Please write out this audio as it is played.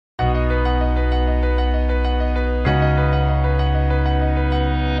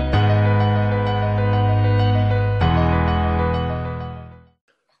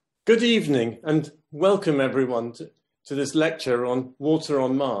Good evening and welcome everyone to this lecture on water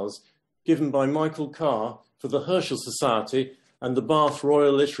on Mars, given by Michael Carr for the Herschel Society and the Bath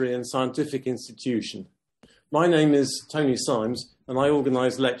Royal Literary and Scientific Institution. My name is Tony Symes and I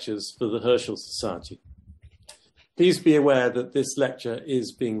organise lectures for the Herschel Society. Please be aware that this lecture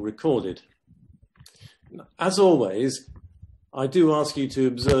is being recorded. As always, I do ask you to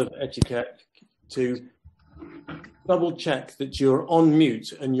observe etiquette, to double check that you're on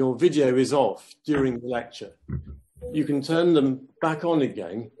mute and your video is off during the lecture. You can turn them back on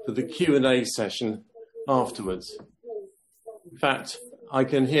again for the Q&A session afterwards. In fact, I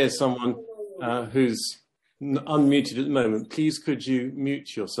can hear someone who's unmuted at the moment. Please could you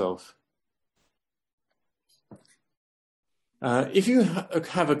mute yourself? If you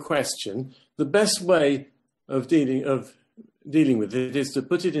have a question, the best way of dealing with it is to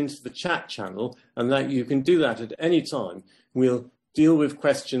put it into the chat channel, and that you can do that at any time. We'll deal with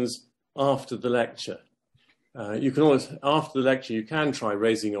questions after the lecture. You can always, after the lecture, you can try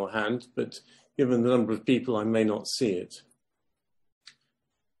raising your hand, but given the number of people, I may not see it.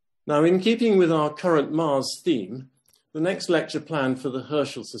 Now, in keeping with our current Mars theme, the next lecture planned for the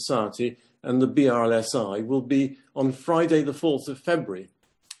Herschel Society and the BRLSI will be on Friday, the 4th of February.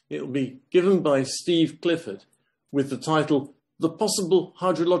 It will be given by Steve Clifford, with the title, The Possible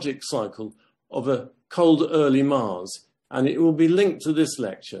Hydrologic Cycle of a Cold Early Mars, and it will be linked to this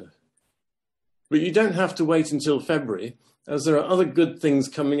lecture. But you don't have to wait until February, as there are other good things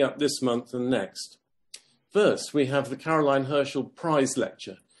coming up this month and next. First, we have the Caroline Herschel Prize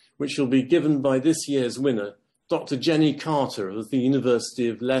Lecture, which will be given by this year's winner, Dr. Jenny Carter of the University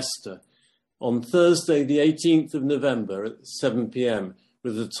of Leicester, on Thursday, the 18th of November at 7 p.m,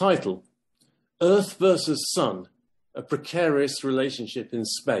 with the title, Earth versus Sun, a Precarious Relationship in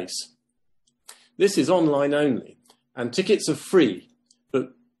Space. This is online only, and tickets are free,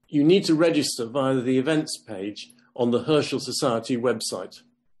 but you need to register via the events page on the Herschel Society website.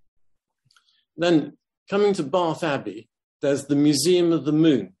 Then, coming to Bath Abbey, there's the Museum of the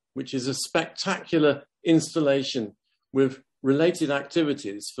Moon, which is a spectacular installation with related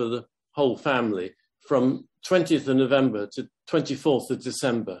activities for the whole family from 20th of November to 24th of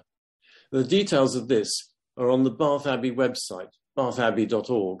December. The details of this are on the Bath Abbey website,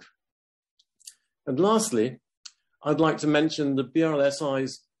 bathabbey.org. And lastly, I'd like to mention the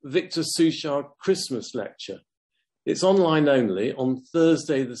BRLSI's Victor Suchard Christmas Lecture. It's online only on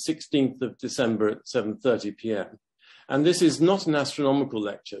Thursday, the 16th of December at 7:30 p.m. And this is not an astronomical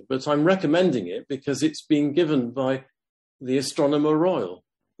lecture, but I'm recommending it because it's being given by the Astronomer Royal,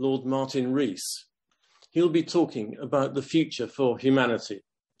 Lord Martin Rees. He'll be talking about the future for humanity.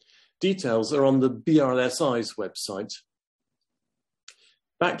 Details are on the BRLSI's website.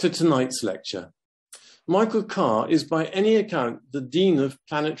 Back to tonight's lecture. Michael Carr is by any account the Dean of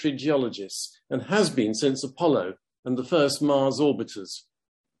Planetary Geologists and has been since Apollo and the first Mars orbiters.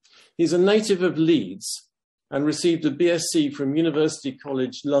 He's a native of Leeds and received a BSc from University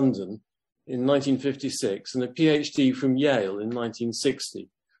College London in 1956 and a PhD from Yale in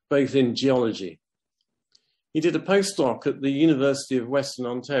 1960, both in geology. He did a postdoc at the University of Western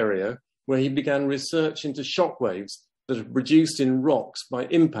Ontario, where he began research into shock waves that are produced in rocks by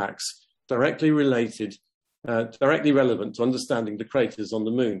impacts directly relevant to understanding the craters on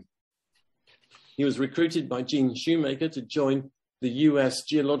the moon. He was recruited by Gene Shoemaker to join the US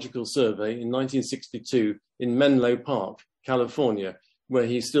Geological Survey in 1962 in Menlo Park, California, where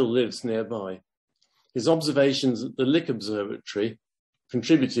he still lives nearby. His observations at the Lick Observatory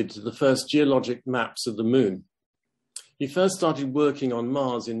contributed to the first geologic maps of the moon. He first started working on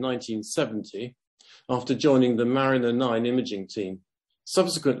Mars in 1970 after joining the Mariner 9 imaging team.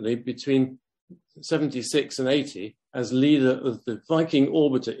 Subsequently, between 76 and 80, as leader of the Viking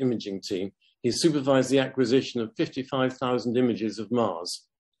Orbiter imaging team, he supervised the acquisition of 55,000 images of Mars.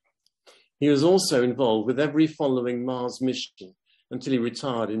 He was also involved with every following Mars mission until he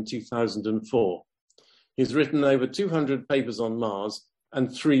retired in 2004. He's written over 200 papers on Mars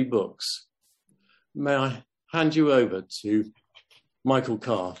and 3 books. May I hand you over to Michael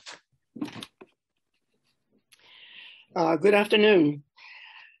Carr. Good afternoon.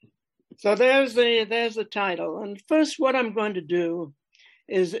 So there's the title. And first, what I'm going to do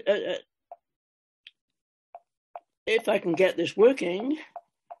is, if I can get this working,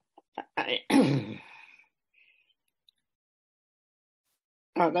 there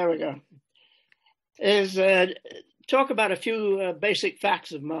we go, is talk about a few basic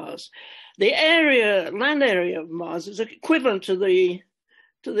facts of Mars. The land area of Mars is equivalent to the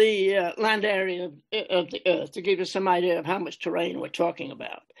land area of the Earth, to give you some idea of how much terrain we're talking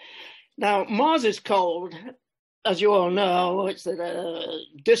about. Now, Mars is cold, as you all know, it's at a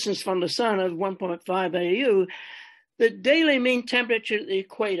distance from the sun of 1.5 AU. The daily mean temperature at the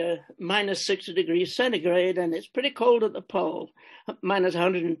equator, minus 60 degrees centigrade, and it's pretty cold at the pole, minus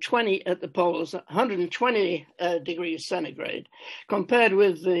 120 at the poles, 120 degrees centigrade, compared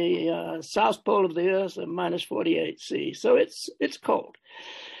with the south pole of the Earth at minus 48 C. So it's cold.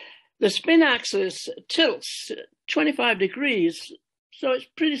 The spin axis tilts 25 degrees, so it's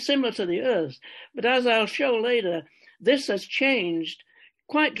pretty similar to the Earth. But as I'll show later, this has changed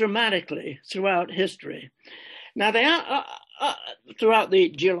quite dramatically throughout history. Now, throughout the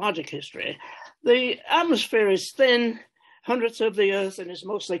geologic history, the atmosphere is thin, hundredths of the Earth, and it's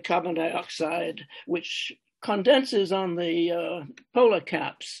mostly carbon dioxide, which condenses on the polar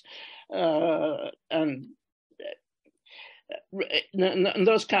caps, and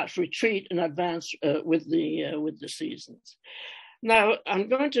those caps retreat and advance with the seasons. Now, I'm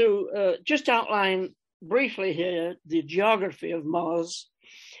going to just outline briefly here the geography of Mars.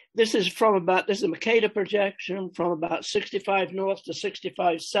 This is a Mercator projection from about 65 north to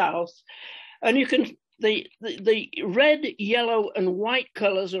 65 south. And you can, the red, yellow, and white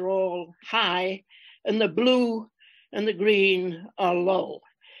colors are all high, and the blue and the green are low.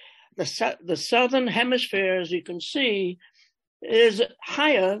 The southern hemisphere, as you can see, is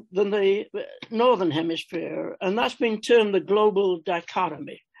higher than the northern hemisphere, and that's been termed the global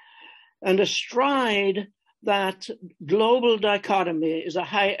dichotomy. And astride that global dichotomy is a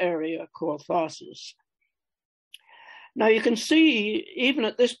high area called Tharsis. Now you can see,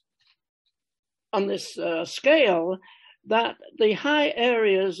 even on this scale, that the high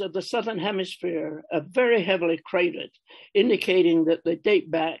areas of the southern hemisphere are very heavily cratered, indicating that they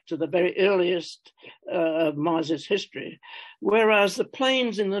date back to the very earliest of Mars's history, whereas the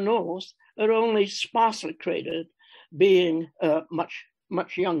plains in the north are only sparsely cratered, being much,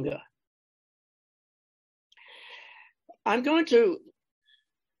 much younger. I'm going to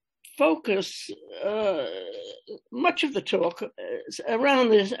focus much of the talk around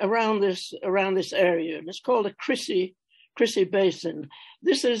this area, and it's called the Crissy Basin.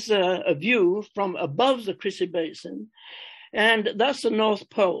 This is a view from above the Crissy Basin, and that's the North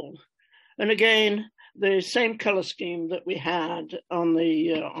Pole. And again, the same color scheme that we had on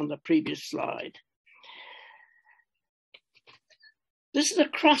the previous slide. This is a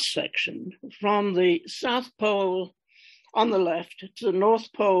cross section from the South Pole on the left to the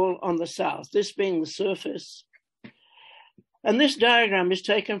North Pole on the south, this being the surface. And this diagram is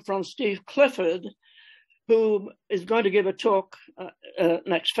taken from Steve Clifford, who is going to give a talk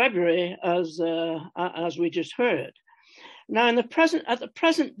next February, as we just heard. Now, at the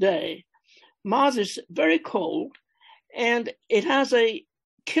present day, Mars is very cold, and it has a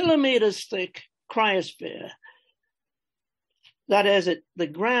kilometers thick cryosphere. That is, the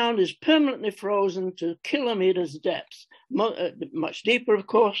ground is permanently frozen to kilometers depth, much deeper, of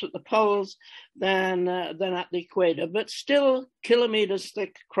course, at the poles than at the equator, but still kilometers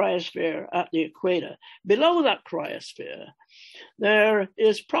thick cryosphere at the equator. Below that cryosphere, there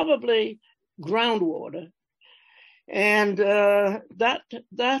is probably groundwater, and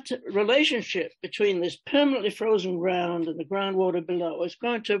that relationship between this permanently frozen ground and the groundwater below is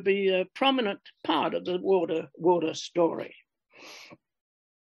going to be a prominent part of the water story.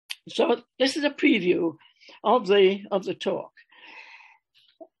 So this is a preview of the talk.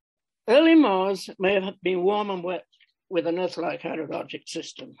 Early Mars may have been warm and wet with an Earth-like hydrologic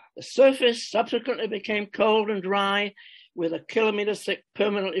system. The surface subsequently became cold and dry with a kilometer-thick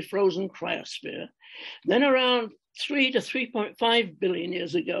permanently frozen cryosphere. Then around 3 to 3.5 billion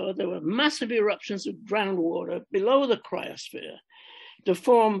years ago, there were massive eruptions of groundwater below the cryosphere to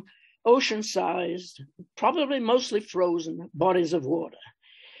form ocean-sized, probably mostly frozen bodies of water.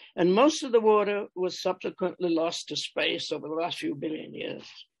 And most of the water was subsequently lost to space over the last few billion years.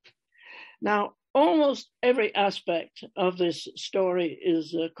 Now, almost every aspect of this story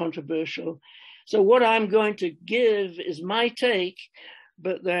is controversial. So what I'm going to give is my take,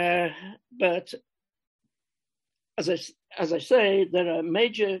 but as I say, there are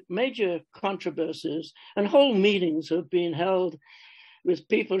major controversies, and whole meetings have been held with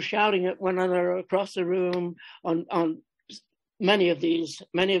people shouting at one another across the room on many of these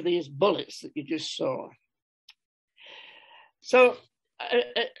bullets that you just saw. So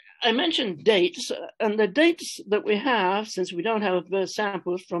I mentioned dates, and the dates that we have, since we don't have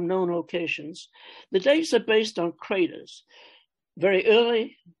samples from known locations, the dates are based on craters. Very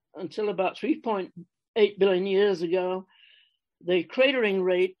early, until about 3.8 billion years ago, the cratering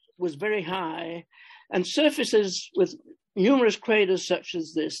rate was very high, and surfaces with numerous craters such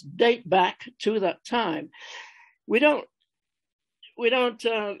as this date back to that time. We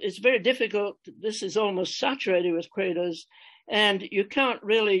it's very difficult. This is almost saturated with craters, and you can't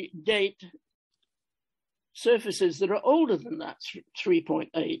really date surfaces that are older than that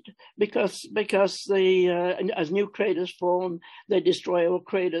 3.8 because as new craters form, they destroy old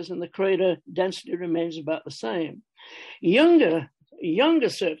craters, and the crater density remains about the same. Younger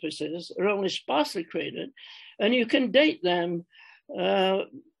surfaces are only sparsely cratered, and you can date them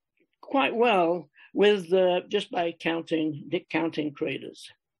quite well with just by counting craters.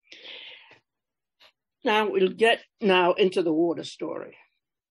 Now we'll get into the water story.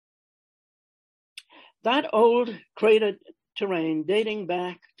 That old cratered terrain dating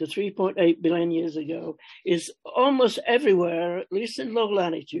back to 3.8 billion years ago is almost everywhere, at least in low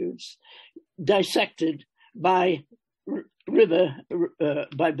latitudes, dissected by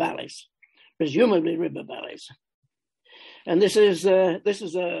valleys, presumably river valleys. And this is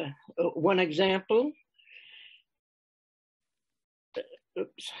one example.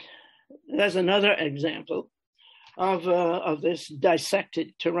 Oops. There's another example of this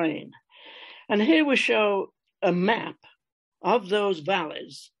dissected terrain. And here we show a map of those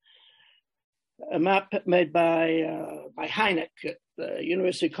valleys, a map made by Hynek at the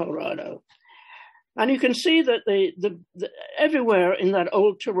University of Colorado. And you can see that everywhere in that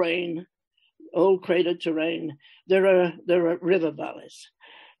old terrain, old cratered terrain, there are river valleys.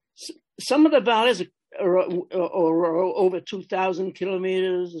 Some of the valleys are over 2,000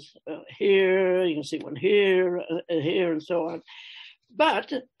 kilometers. Here, you can see one here, here, and so on.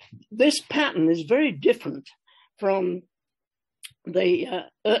 But this pattern is very different from an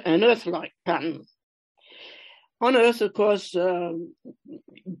Earth-like pattern. On Earth, of course,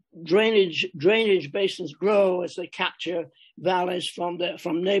 drainage basins grow as they capture valleys from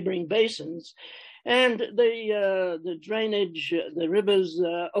neighboring basins, and the rivers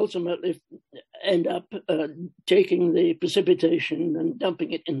ultimately end up taking the precipitation and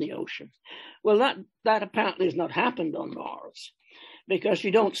dumping it in the ocean. Well, that apparently has not happened on Mars, because you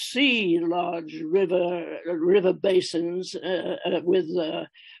don't see large river basins with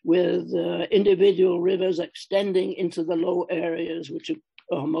individual rivers extending into the low areas, which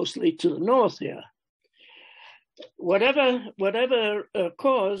are mostly to the north here. Whatever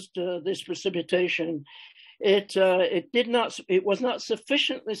caused this precipitation, it was not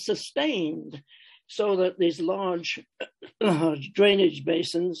sufficiently sustained so that these large drainage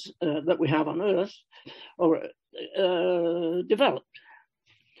basins that we have on Earth developed.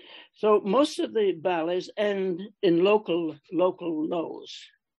 So most of the valleys end in local lows,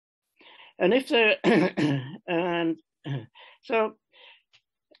 and if they're and so.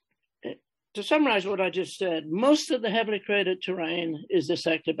 To summarize what I just said, most of the heavily cratered terrain is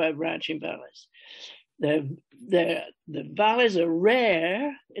dissected by branching valleys. The valleys are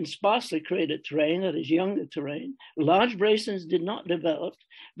rare in sparsely cratered terrain, that is younger terrain. Large basins did not develop,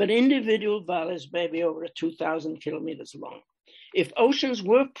 but individual valleys may be over 2,000 kilometers long. If oceans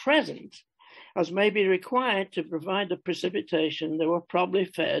were present, as may be required to provide the precipitation, they were probably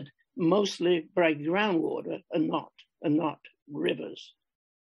fed mostly by groundwater and not rivers.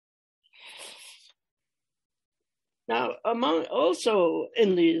 Now, also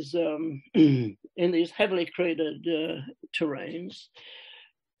in these heavily cratered terrains,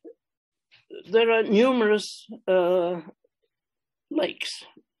 there are numerous lakes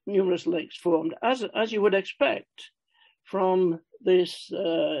formed, as you would expect from this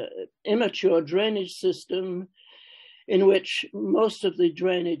immature drainage system, in which most of the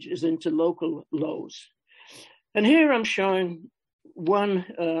drainage is into local lows. And here I'm showing one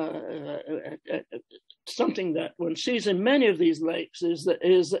something that one sees in many of these lakes is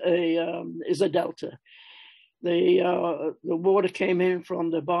a delta. The water came in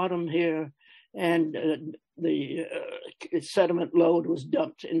from the bottom here, and the sediment load was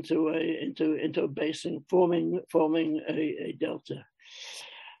dumped into a basin, forming a delta.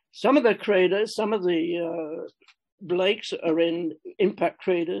 Some of the lakes are in impact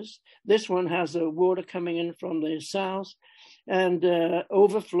craters. This one has the water coming in from the south and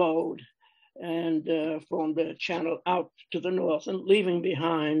overflowed and formed a channel out to the north, and leaving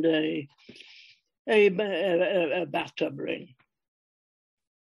behind a bathtub ring.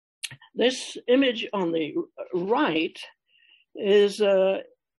 This image on the right is of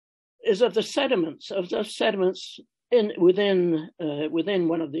the sediments within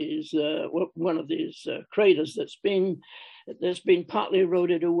one of these craters that's been partly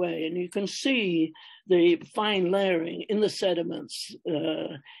eroded away, and you can see the fine layering in the sediments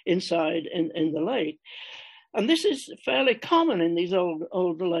inside in the lake. And this is fairly common in these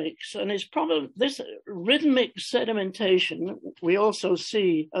old lakes, and it's probably this rhythmic sedimentation we also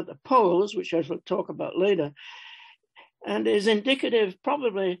see at the poles, which I will talk about later, and is indicative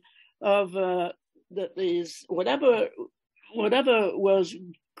probably of that these whatever was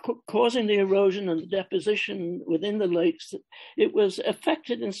causing the erosion and the deposition within the lakes, it was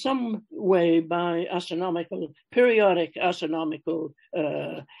affected in some way by periodic astronomical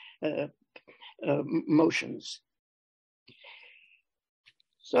motions.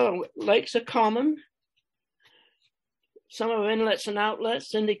 So lakes are common. Some have inlets and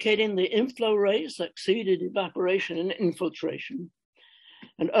outlets indicating the inflow rates exceeded evaporation and infiltration,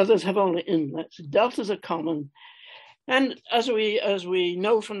 and others have only inlets. Deltas are common. And as we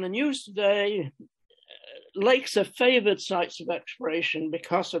know from the news today, lakes are favored sites of exploration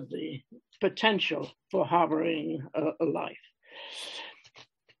because of the potential for harboring a life.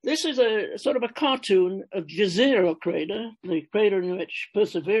 This is a sort of a cartoon of Jezero crater, the crater in which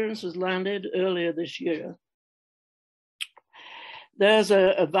Perseverance has landed earlier this year. There's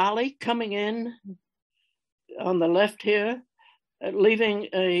a valley coming in on the left here, leaving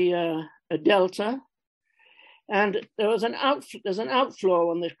a delta. And there's an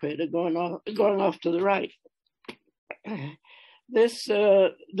outflow on this crater going off to the right. This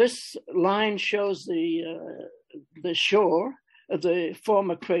line shows the shore of the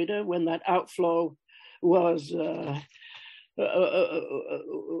former crater when that outflow was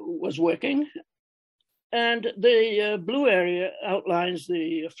working, and the blue area outlines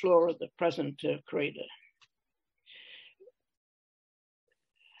the floor of the present crater.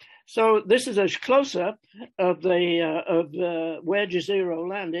 So this is a close-up of where Jezero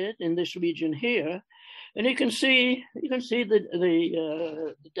landed in this region here, and you can see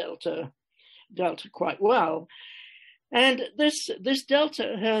the delta quite well. And this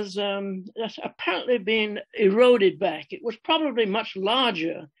delta has apparently been eroded back. It was probably much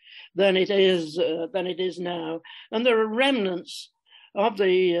larger than it is now, and there are remnants of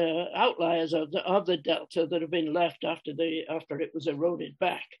the outliers of the delta that have been left after it was eroded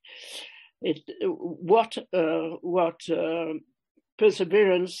back. What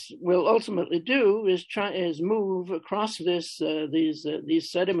Perseverance will ultimately do is move across these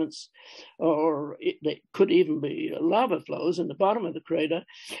sediments, or they could even be lava flows in the bottom of the crater,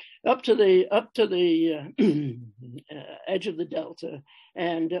 up to the edge of the delta,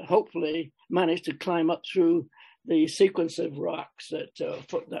 and hopefully manage to climb up through the sequence of rocks that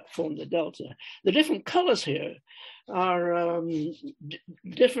form the delta. The different colors here are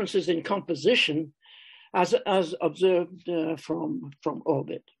differences in composition as observed from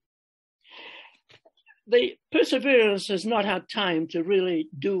orbit. The Perseverance has not had time to really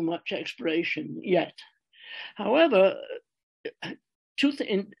do much exploration yet. However,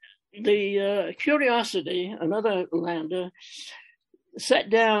 the Curiosity, another lander, set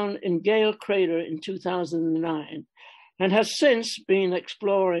down in Gale Crater in 2009, and has since been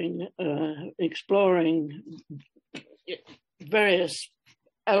exploring various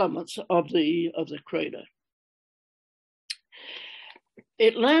elements of the crater.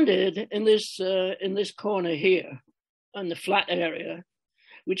 It landed in this corner here, on the flat area,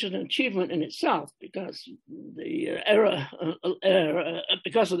 which is an achievement in itself because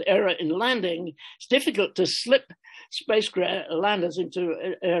because of the error in landing, it's difficult to slip spacecraft landers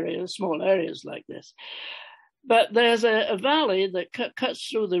into small areas like this. But there's a valley that cuts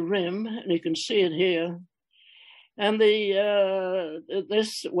through the rim, and you can see it here. And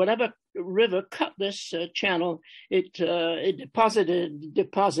whatever river cut this channel, it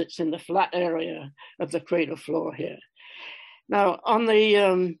deposits in the flat area of the crater floor here. Now, in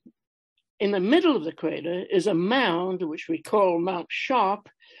the middle of the crater is a mound, which we call Mount Sharp,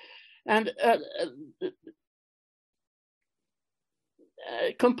 and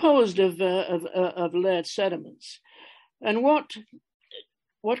composed of layered sediments. And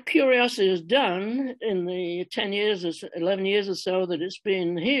what Curiosity has done in the 11 years or so that it's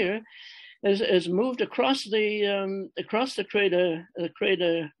been here is moved across the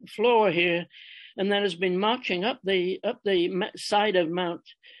crater floor here, and then has been marching up the side of Mount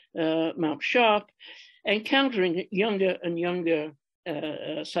Sharp, encountering younger and younger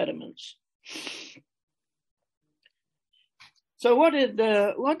sediments. So what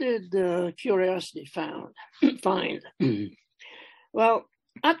did Curiosity find? Well,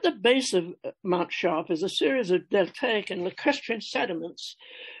 at the base of Mount Sharp is a series of deltaic and lacustrine sediments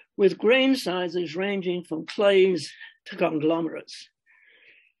with grain sizes ranging from clays to conglomerates.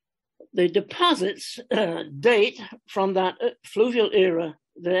 The deposits date from that fluvial era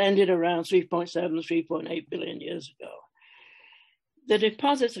that ended around 3.7 to 3.8 billion years ago. The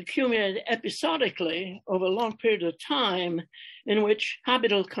deposits accumulated episodically over a long period of time in which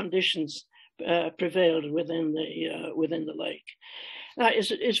habitable conditions prevailed within the lake. Now,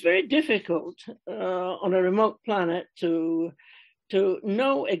 it's very difficult on a remote planet to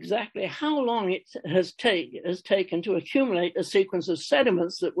know exactly how long it has taken to accumulate a sequence of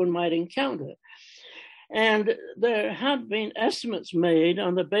sediments that one might encounter. And there have been estimates made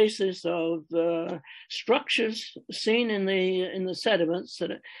on the basis of structures seen in the sediments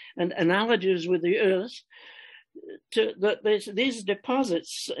and analogies with the Earth, that these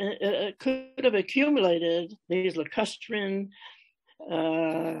deposits could have accumulated, these lacustrine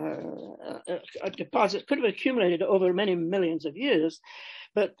deposits could have accumulated over many millions of years,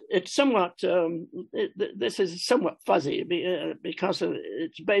 but it's somewhat, this is somewhat fuzzy because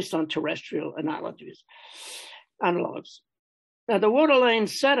it's based on terrestrial analogs. Now, the water-lane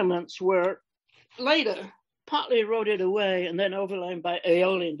sediments were later partly eroded away and then overlain by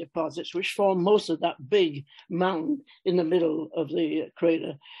aeolian deposits, which form most of that big mountain in the middle of the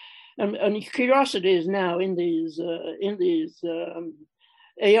crater. And curiosity is now in these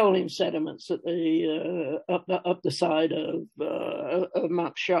aeolian sediments at the up the side of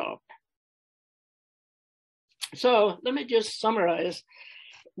Mount Sharp. So let me just summarize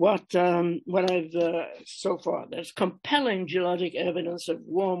what I've so far. There's compelling geologic evidence of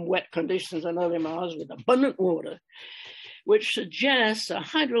warm, wet conditions on early Mars with abundant water, which suggests a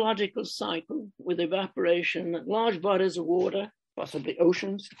hydrological cycle with evaporation, large bodies of water, possibly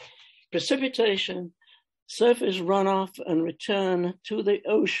oceans, precipitation, surface runoff, and return to the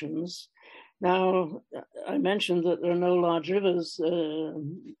oceans. Now, I mentioned that there are no large rivers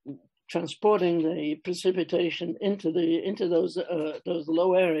transporting the precipitation into those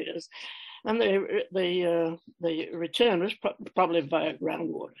low areas, and the return was probably via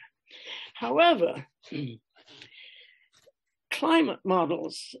groundwater. However, climate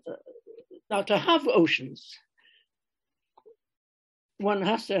models, now to have oceans, one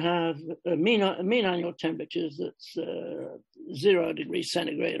has to have mean annual temperatures that's 0 degrees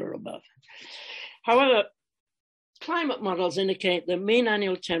centigrade or above. However, climate models indicate the mean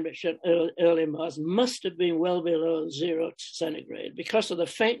annual temperature at early Mars must have been well below 0 centigrade because of the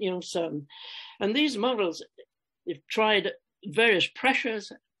faint young sun. And these models, they've tried various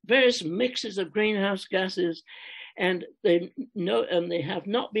pressures, various mixes of greenhouse gases, and they have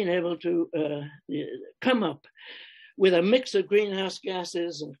not been able to come up with a mix of greenhouse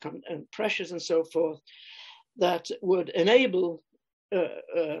gases and pressures and so forth that would enable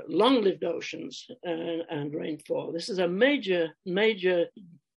long-lived oceans and rainfall. This is a major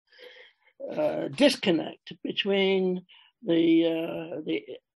disconnect between the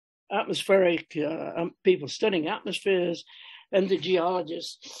atmospheric people studying atmospheres and the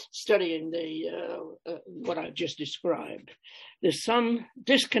geologists studying what I just described. There's some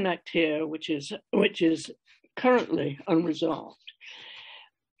disconnect here, which is currently unresolved.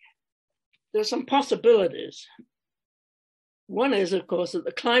 There's some possibilities. One is, of course, that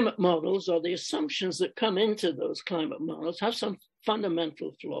the climate models or the assumptions that come into those climate models have some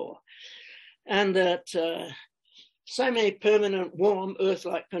fundamental flaw, and that semi-permanent warm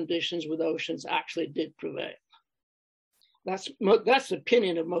Earth-like conditions with oceans actually did prevail. That's the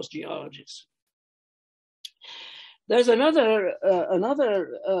opinion of most geologists. There's another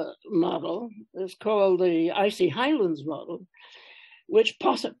model. It's called the icy highlands model, which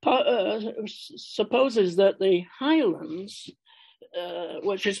supposes that the highlands,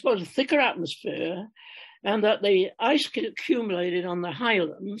 which is supposed to thicker atmosphere, and that the ice accumulated on the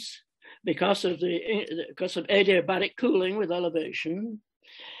highlands because of adiabatic cooling with elevation,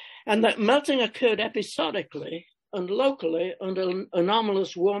 and that melting occurred episodically and locally under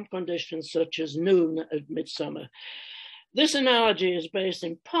anomalous warm conditions such as noon at midsummer. This analogy is based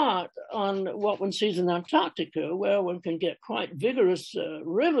in part on what one sees in Antarctica, where one can get quite vigorous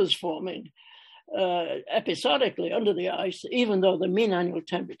rivers forming episodically under the ice, even though the mean annual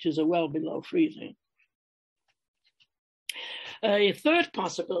temperatures are well below freezing. A third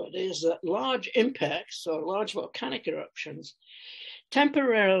possibility is that large impacts or large volcanic eruptions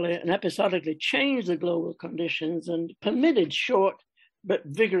temporarily and episodically changed the global conditions and permitted short but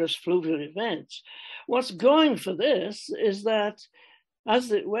vigorous fluvial events. What's going for this is that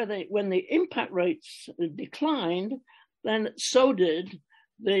when the impact rates declined, then so did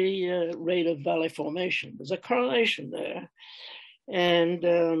the rate of valley formation. There's a correlation there, and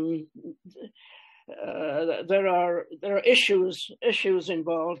there are issues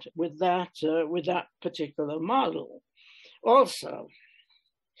involved with that particular model also.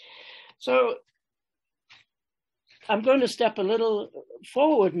 So I'm going to step a little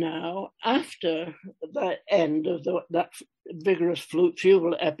forward now after the end of that vigorous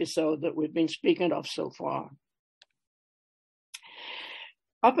fluvial episode that we've been speaking of so far.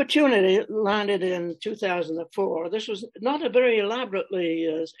 Opportunity landed in 2004. This was not a very elaborately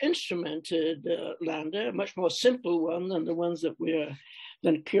instrumented lander, a much more simple one than the ones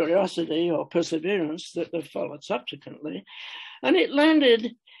than Curiosity or Perseverance that followed subsequently. And it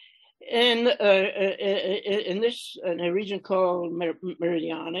landed in a region called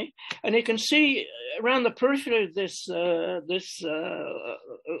Meridiani, and you can see around the periphery of this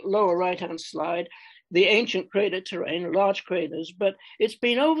lower right-hand slide the ancient crater terrain, large craters, but it's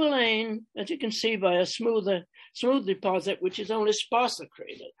been overlain, as you can see, by a smooth deposit, which is only sparsely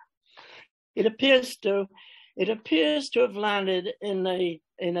cratered. It appears to have landed in a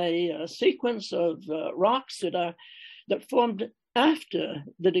sequence of rocks that formed after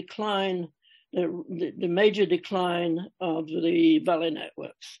the decline, the major decline of the valley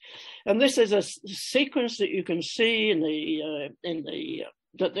networks, and this is a sequence that you can see that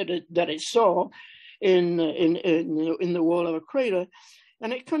it saw in the wall of a crater,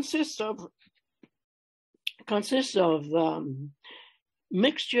 and it consists of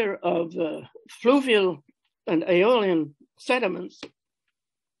mixture of fluvial and aeolian sediments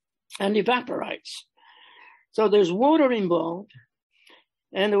and evaporites. So there's water involved,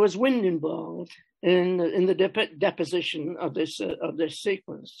 and there was wind involved in the deposition of this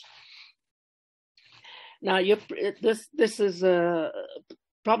sequence. Now, this is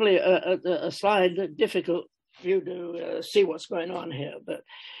probably a slide difficult for you to see what's going on here, but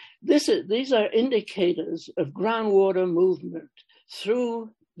these are indicators of groundwater movement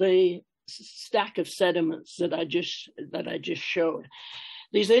through the stack of sediments that I just showed.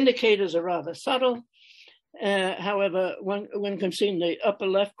 These indicators are rather subtle. However, one can see in the upper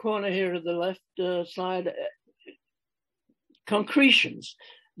left corner here of the left slide concretions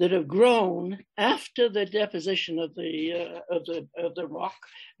that have grown after the deposition of the rock,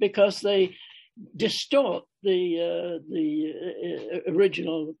 because they distort the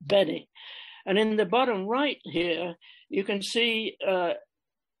original bedding. And in the bottom right here, you can see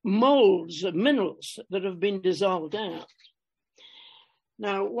molds of minerals that have been dissolved out.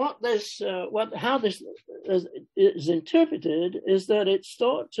 Now, how this is interpreted is that it's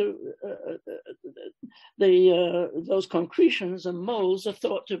thought to those concretions and molds are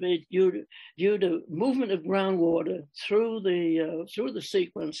thought to be due to movement of groundwater through the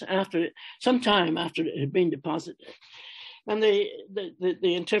sequence sometime after it had been deposited. And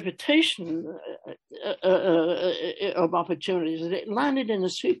the interpretation of opportunities is that it landed in a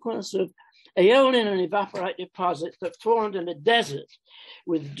sequence of aeolian and evaporite deposits that formed in a desert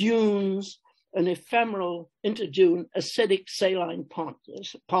with dunes and ephemeral interdune acidic saline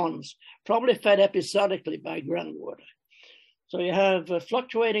ponds, probably fed episodically by groundwater. So you have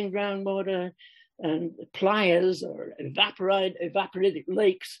fluctuating groundwater and playas or evaporated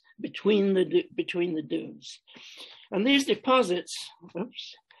lakes between the dunes. And these deposits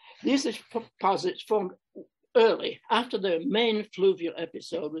formed early, after the main fluvial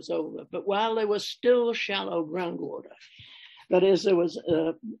episode was over, but while there was still shallow groundwater. That is, there was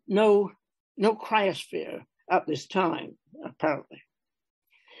no cryosphere at this time, apparently.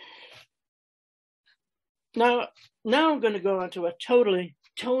 Now I'm going to go on to a totally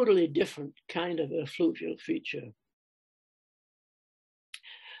different kind of a fluvial feature.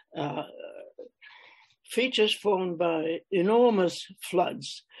 Features formed by enormous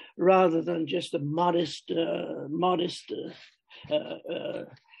floods rather than just a modest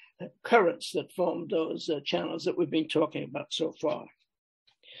currents that formed those channels that we've been talking about so far.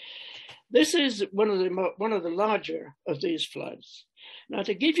 This is one of the larger of these floods. Now,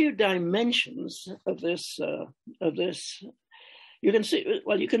 to give you dimensions of this, you can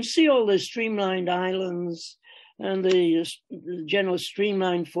see all the streamlined islands and the general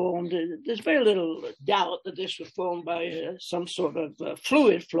streamline formed. There's very little doubt that this was formed by some sort of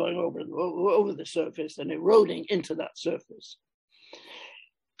fluid flowing over the surface and eroding into that surface.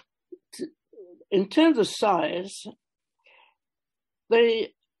 In terms of size,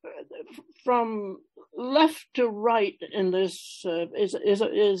 from left to right in this is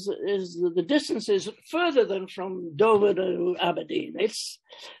the distance is further than from Dover to Aberdeen. It's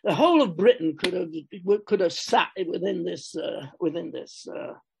the whole of Britain could have sat within this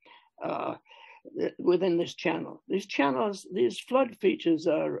channel. These flood features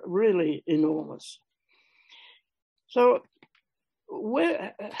are really enormous. So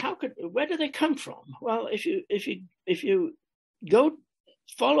where do they come from? Well, if you go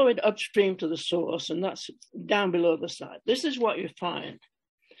follow it upstream to the source, and that's down below the side, this is what you find.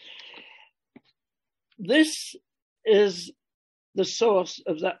 This is the source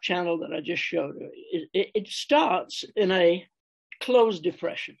of that channel that I just showed you. It starts in a closed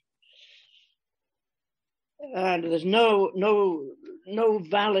depression. and there's no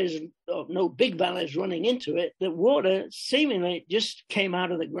valleys, or no big valleys running into it. The water seemingly just came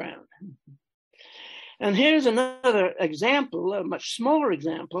out of the ground. And here's another example, a much smaller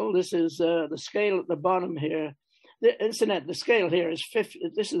example. This is the scale at the bottom here. The scale here is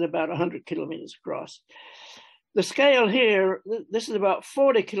 50. This is about 100 kilometers across. The scale here, this is about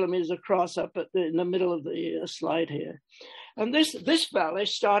 40 kilometers across up in the middle of the slide here. And this valley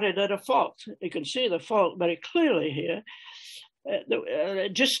started at a fault. You can see the fault very clearly here.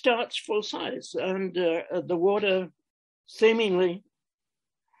 It just starts full size, and the water seemingly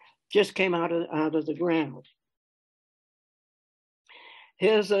just came out of the ground.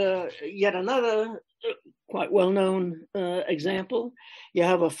 Here's yet another quite well-known example. You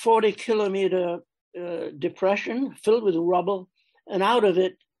have a 40-kilometer depression filled with rubble, and out of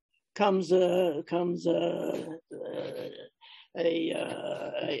it comes a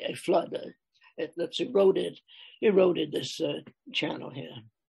flood that's eroded this channel here.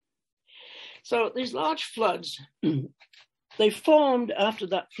 So these large floods, they formed after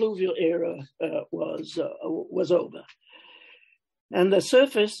that fluvial era was over. And the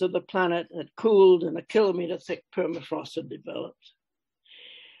surface of the planet had cooled and a kilometer-thick permafrost had developed.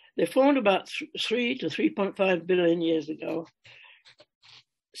 They formed about 3 to 3.5 billion years ago,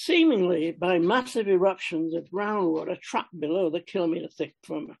 seemingly by massive eruptions of groundwater trapped below the kilometer-thick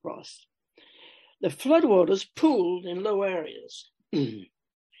permafrost. The floodwaters pooled in low areas,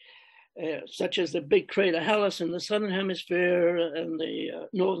 such as the big crater Hellas in the southern hemisphere and the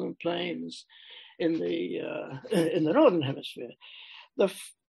northern plains in the northern hemisphere. The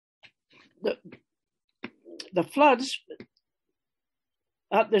floods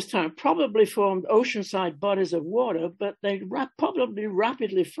at this time probably formed oceanside bodies of water, but they probably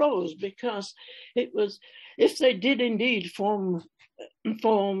rapidly froze, because if they did indeed form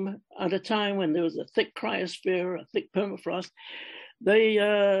at a time when there was a thick cryosphere, a thick permafrost,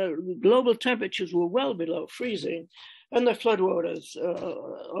 the global temperatures were well below freezing, and the floodwaters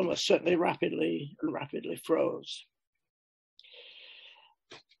almost certainly rapidly froze.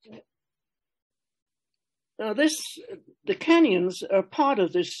 Now the canyons are part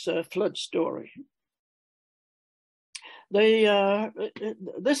of this flood story.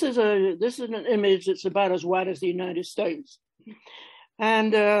 This is an image that's about as wide as the United States,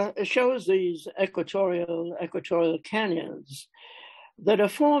 and it shows these equatorial canyons that are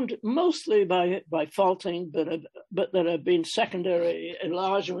formed mostly by faulting, but that have been secondary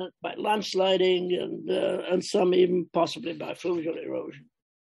enlargement by landsliding and some even possibly by fluvial erosion.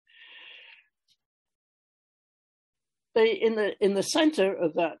 In the center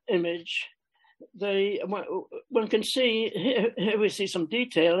of that image, one can see, here we see some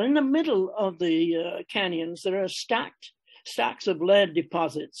detail. In the middle of the canyons, there are stacks of lead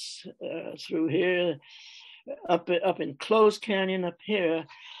deposits through here, up in Closed Canyon up here.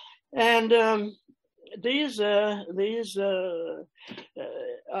 And these are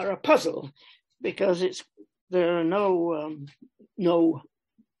a puzzle, because there are no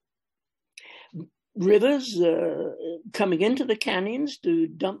rivers coming into the canyons to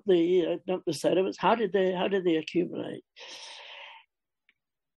dump the sediments. How did they accumulate?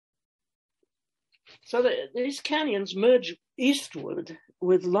 So these canyons merge eastward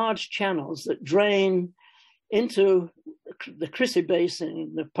with large channels that drain into the Crissy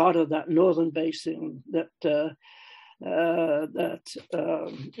Basin, the part of that northern basin that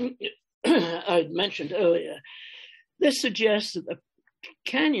I mentioned earlier. This suggests that the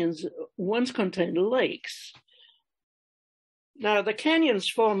canyons once contained lakes. Now, the canyons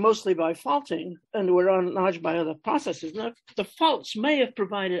formed mostly by faulting and were enlarged by other processes. Now, the faults may have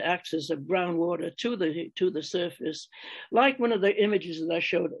provided access of groundwater to the surface, like one of the images that I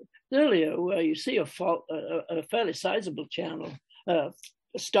showed earlier, where you see a fault, a fairly sizable channel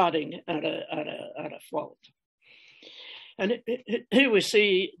starting at a fault. And here we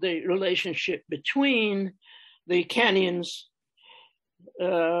see the relationship between the canyons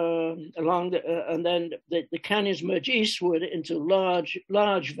and then the canyons merge eastward into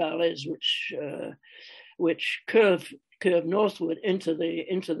large valleys, which curve northward into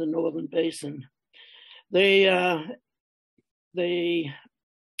the northern basin. The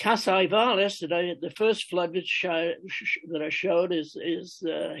Kasai Valles the first flood that I showed is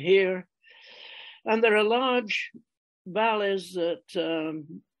here, and there are large valleys that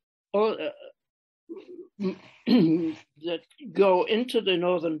that go into the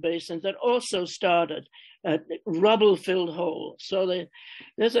northern basin that also started at rubble-filled holes. So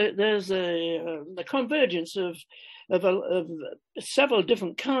there's a convergence of several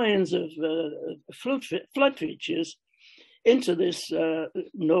different kinds of flood features into this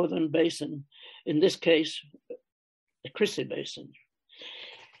northern basin. in this case, the Crissy Basin.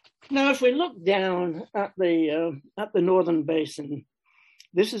 Now, if we look down at the northern basin,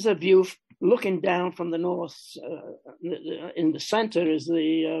 this is a view looking down from the north. In the center is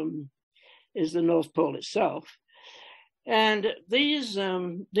the North Pole itself, and these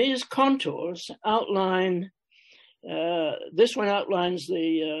contours outline. This one outlines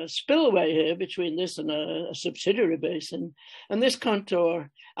the spillway here between this and a subsidiary basin, and this contour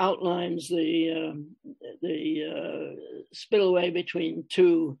outlines the spillway between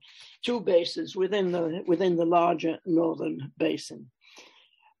two basins within the larger northern basin.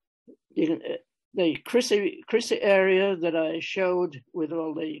 The Crissy area that I showed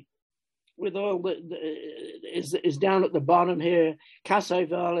is down at the bottom here. Casai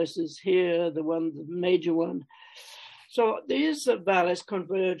Vallis is here, the major one. So these valleys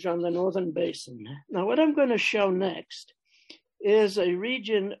converge on the northern basin. Now, what I'm going to show next is a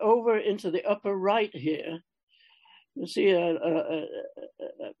region over into the upper right here. You see the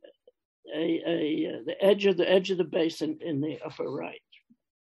edge of the basin in the upper right.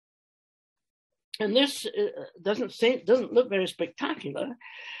 And this doesn't look very spectacular,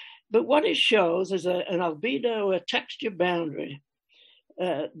 but what it shows is an albedo, a texture boundary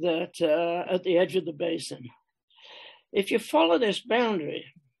that at the edge of the basin. If you follow this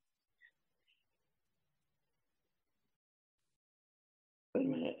boundary, wait a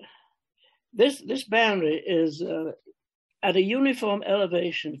minute. This boundary is at a uniform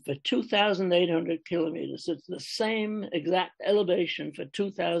elevation for 2,800 kilometers. It's the same exact elevation for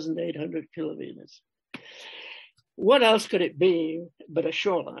 2,800 kilometers. What else could it be but a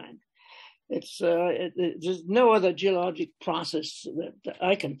shoreline? There's no other geologic process that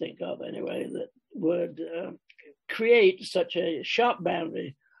I can think of anyway that would create such a sharp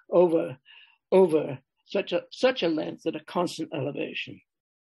boundary over such a length at a constant elevation.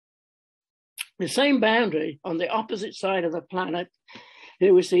 The same boundary on the opposite side of the planet.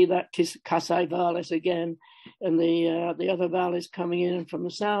 Here we see that Casai Vallis again, and the other valleys coming in from the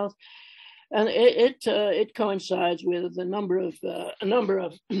south, and it coincides with a number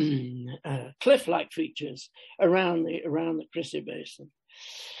of cliff-like features around the Crissy Basin.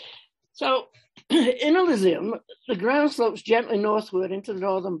 So, in Elysium, the ground slopes gently northward into the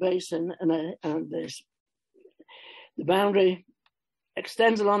northern basin, and the boundary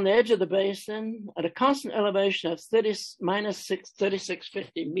extends along the edge of the basin at a constant elevation of minus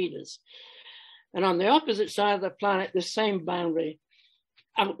 3650 meters. And on the opposite side of the planet, the same boundary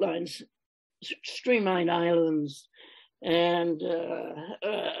outlines streamlined islands and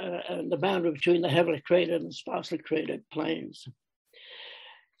the boundary between the heavily cratered and sparsely cratered plains.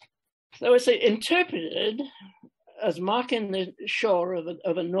 So it's interpreted as marking the shore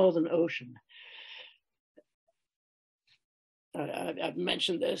of a northern ocean. I've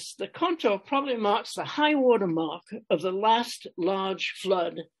mentioned this. The contour probably marks the high water mark of the last large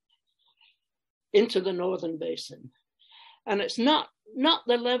flood into the northern basin. And it's not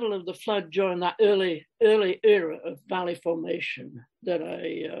the level of the flood during that early era of valley formation that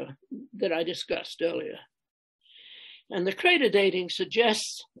I discussed earlier. And the crater dating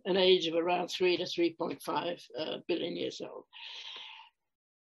suggests an age of around 3 to 3.5 billion years old.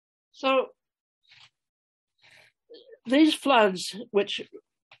 So these floods, which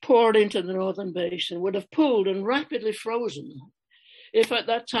poured into the northern basin, would have pooled and rapidly frozen if at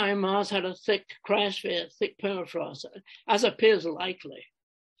that time Mars had a thick cryosphere, thick permafrost, as appears likely.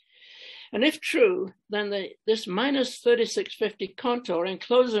 And if true, then this minus 3650 contour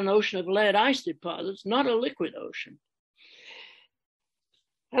encloses an ocean of lead ice deposits, not a liquid ocean.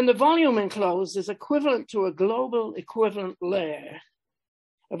 And the volume enclosed is equivalent to a global equivalent layer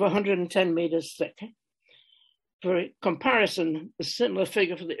of 110 meters thick. For comparison, a similar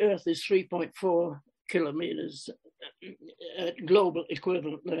figure for the Earth is 3.4 kilometers global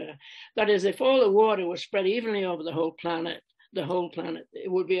equivalent layer. That is, if all the water was spread evenly over the whole planet, it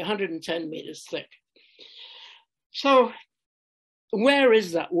would be 110 meters thick. So where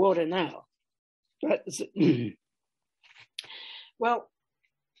is that water now? Well,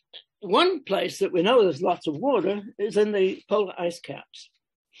 one place that we know there's lots of water is in the polar ice caps.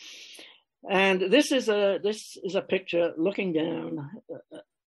 And this is a picture looking down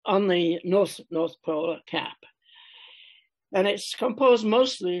on the North Polar Cap. And it's composed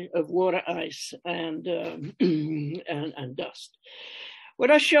mostly of water ice and dust. What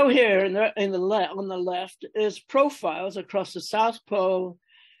I show here on the left is profiles across the South Pole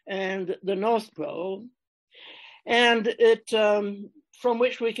and the North Pole, and it from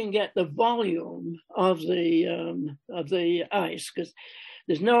which we can get the volume of the ice, because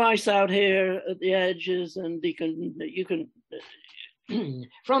there's no ice out here at the edges, and you can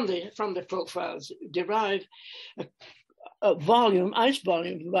from the profiles derive a volume, ice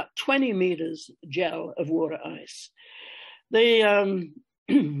volume of about 20 meters gel of water ice. These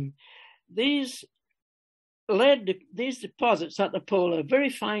deposits at the pole are very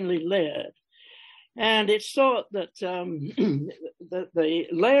finely layered, and it's thought that that the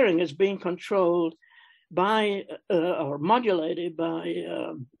layering is being controlled by or modulated by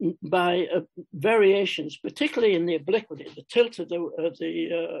variations, particularly in the obliquity, the tilt of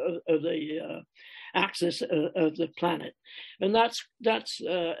the axis of the planet, and that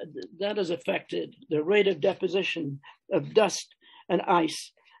has affected the rate of deposition of dust and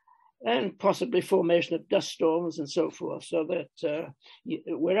ice, and possibly formation of dust storms and so forth. So that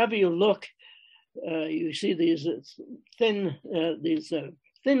wherever you look, you see these thinly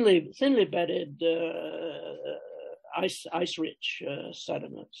bedded ice-rich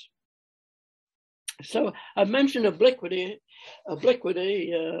sediments. So I've mentioned obliquity a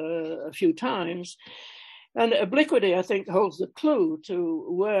few times, and obliquity, I think, holds the clue to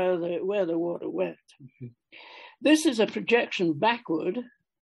where the water went. This is a projection backward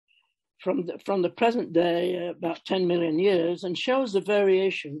from the present day, about 10 million years, and shows the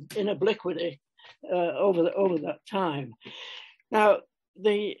variation in obliquity over that time. Now,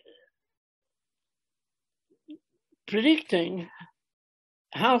 predicting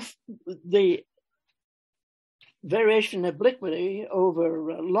how the variation in obliquity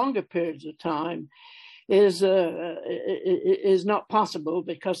over longer periods of time is not possible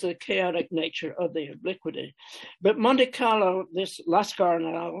because of the chaotic nature of the obliquity. But Monte Carlo, this Lascar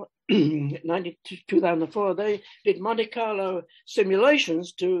 2004, they did Monte Carlo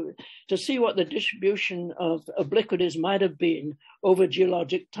simulations to see what the distribution of obliquities might have been over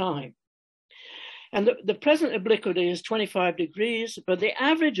geologic time. And the present obliquity is 25 degrees, but the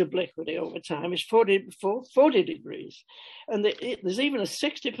average obliquity over time is 40 degrees. And there's even a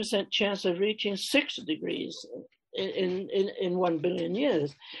 60% chance of reaching 60 degrees in 1 billion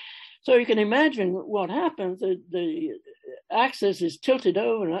years. So you can imagine what happens. The axis is tilted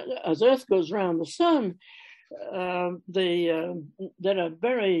over, and as Earth goes around the sun, there are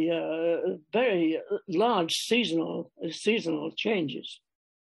very large seasonal changes.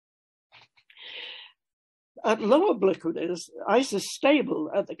 At low obliquities, ice is stable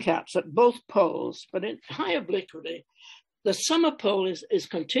at the caps at both poles, but in high obliquity, the summer pole is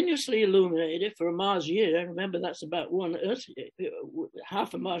continuously illuminated for a Mars year. Remember, that's about 1 Earth year,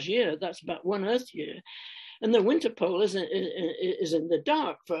 half a Mars year, that's about 1 Earth year. And the winter pole is in the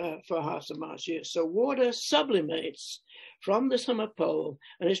dark for half a Mars year. So water sublimates from the summer pole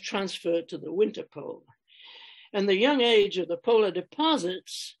and is transferred to the winter pole. And the young age of the polar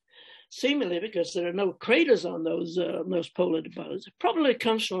deposits, seemingly because there are no craters on those polar deposits, probably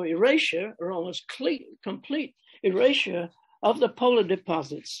comes from erasure or almost complete erasure of the polar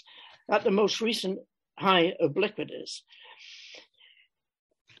deposits at the most recent high obliquities.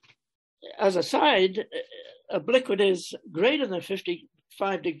 As a side, obliquities greater than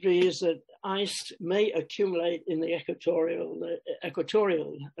 55 degrees that ice may accumulate in the equatorial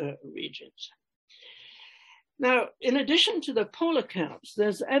regions. Now, in addition to the polar caps,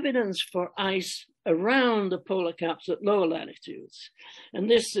 there's evidence for ice around the polar caps at lower latitudes. And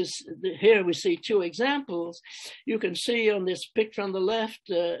this is, here we see two examples. You can see on this picture on the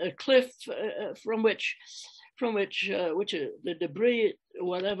left, a cliff from which the debris,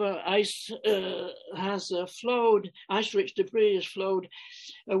 whatever ice has flowed, ice-rich debris has flowed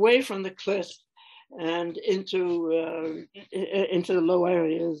away from the cliff and into the low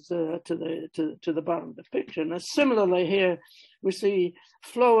areas to the bottom of the picture. And similarly here, we see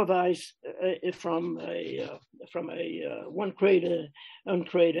flow of ice from one crater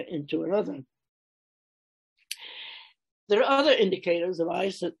into another. There are other indicators of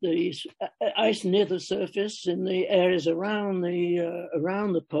ice ice near the surface in the areas around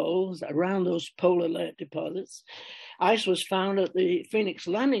the poles, around those polar layer deposits. Ice was found at the Phoenix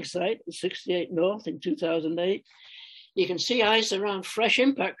landing site, 68 North, in 2008. You can see ice around fresh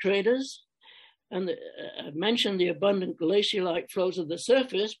impact craters. And I mentioned the abundant glacier-like flows of the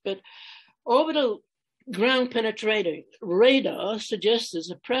surface, but orbital ground penetrating radar suggests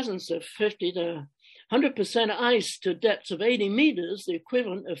there's a presence of 50 to 100% ice to depths of 80 meters, the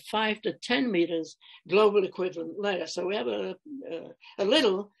equivalent of 5 to 10 meters global equivalent layer. So we have a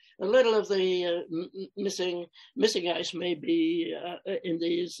little of the missing ice may be in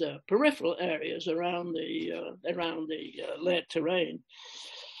these peripheral areas around the layered terrain.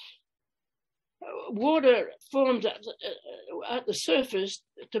 water formed at the surface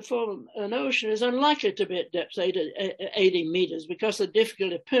to form an ocean is unlikely to be at depths 80 meters because of the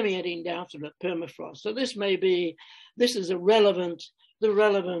difficulty of permeating down through the permafrost. So this is the relevant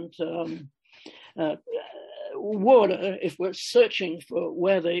water if we're searching for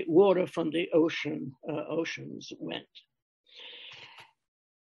where the water from the oceans went.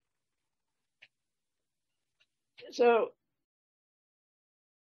 So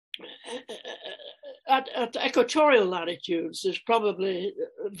at equatorial latitudes, there's probably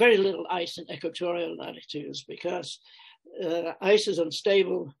very little ice in equatorial latitudes because ice is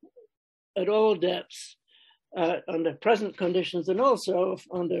unstable at all depths under present conditions, and also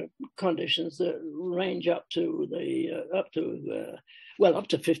under conditions that range up to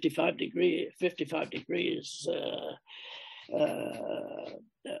 55 degrees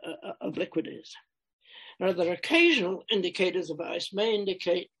obliquities. Now, there are occasional indicators of ice may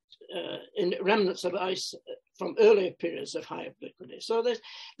indicate in remnants of ice from earlier periods of high obliquity. So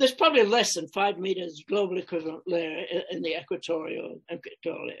there's probably less than 5 meters global equivalent layer in the equatorial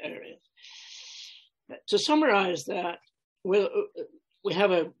areas. To summarize that, we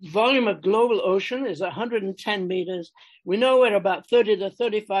have a volume of global ocean is 110 meters. We know where about 30 to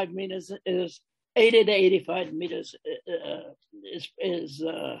 35 meters is, 80 to 85 meters is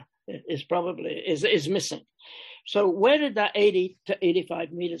missing. So where did that 80 to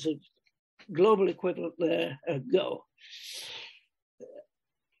 85 meters of global equivalent layer go?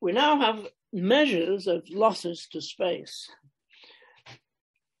 We now have measures of losses to space.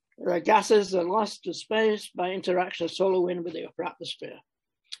 Gases are lost to space by interaction of solar wind with the upper atmosphere.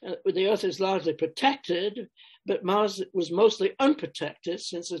 The Earth is largely protected, but Mars was mostly unprotected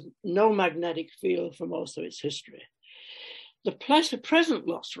since there's no magnetic field for most of its history. The present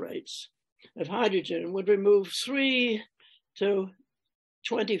loss rates of hydrogen would remove 3 to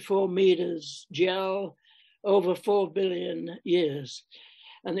 24 meters gel over 4 billion years,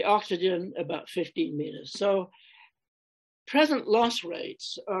 and the oxygen about 15 meters. So present loss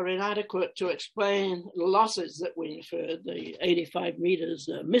rates are inadequate to explain the losses that we inferred, the 85 meters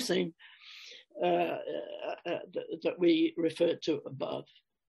missing that we referred to above.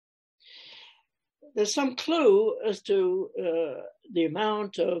 There's some clue as to the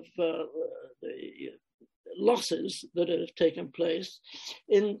amount of the losses that have taken place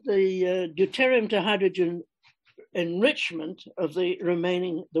in the deuterium to hydrogen enrichment of the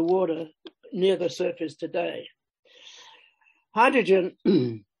water near the surface today. Hydrogen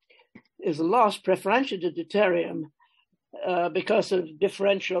is lost preferentially to deuterium because of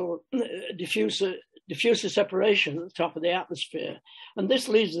differential diffuser separation at the top of the atmosphere. And this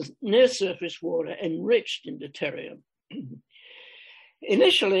leaves us near surface water enriched in deuterium.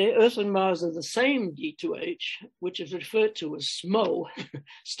 Initially, Earth and Mars are the same D2H, which is referred to as SMO,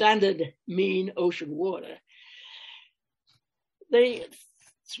 standard mean ocean water. The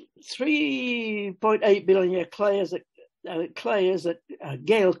 3.8 billion year clay is at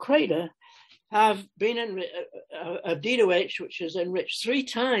Gale crater have been a D2H, which is enriched 3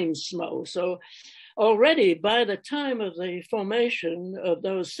 times SMO. So already by the time of the formation of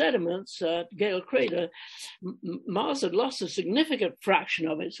those sediments at Gale crater, Mars had lost a significant fraction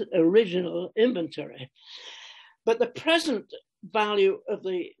of its original inventory. But the present value of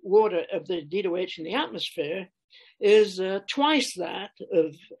the water of the D2H in the atmosphere is twice that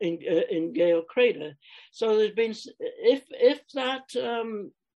of in Gale crater. So there's been, if that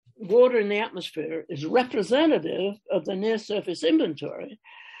water in the atmosphere is representative of the near surface inventory,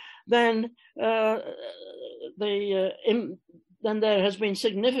 then there has been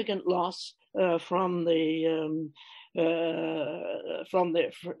significant loss to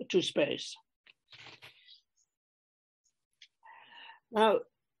space. Now,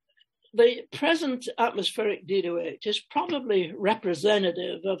 the present atmospheric D2H is probably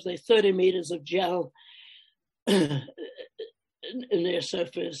representative of the 30 meters of gel near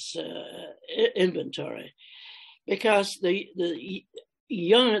surface inventory, because the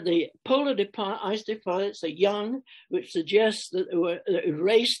polar ice deposits are young, which suggests that they were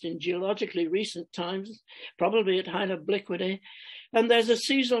erased in geologically recent times, probably at high obliquity. And there's a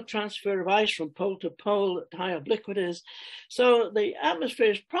seasonal transfer of ice from pole to pole at high obliquities. So the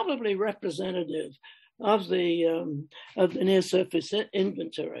atmosphere is probably representative of the near surface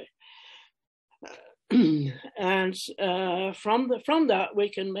inventory. And from that, we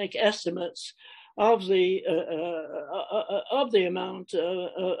can make estimates of the amount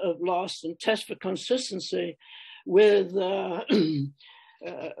of loss and test for consistency with the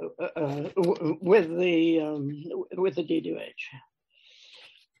D2H.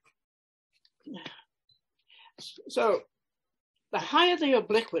 So the higher the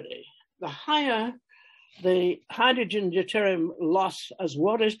obliquity, the higher the hydrogen deuterium loss as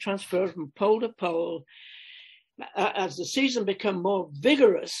water is transferred from pole to pole, as the season becomes more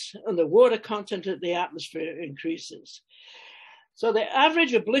vigorous and the water content of the atmosphere increases. So the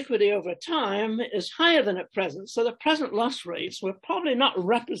average obliquity over time is higher than at present. So the present loss rates were probably not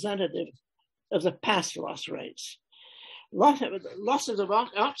representative of the past loss rates. Losses of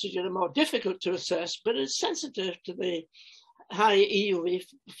oxygen are more difficult to assess, but it's sensitive to the high EUV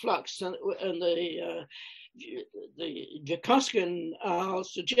flux, and the Jakoskin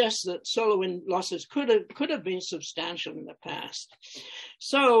suggests that solar wind losses could have been substantial in the past.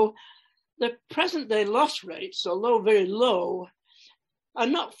 So the present day loss rates, although very low, are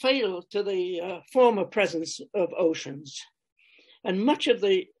not fatal to the former presence of oceans. And much of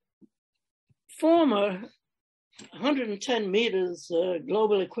the former 110 meters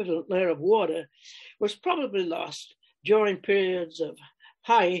global equivalent layer of water was probably lost during periods of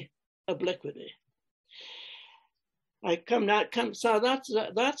high obliquity. So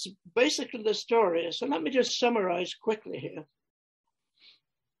that's basically the story. So let me just summarize quickly here.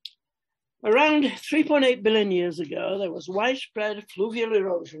 Around 3.8 billion years ago, there was widespread fluvial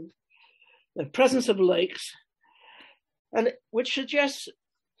erosion, the presence of lakes, and which suggests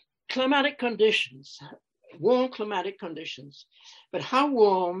climatic conditions, warm climatic conditions. But how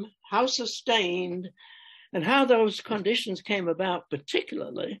warm, how sustained, and how those conditions came about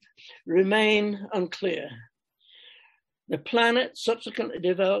particularly remain unclear. The planet subsequently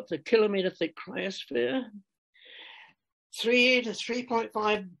developed a kilometer-thick cryosphere. 3 to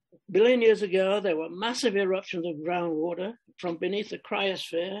 3.5 billion years ago, there were massive eruptions of groundwater from beneath the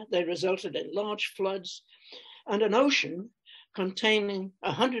cryosphere. They resulted in large floods and an ocean containing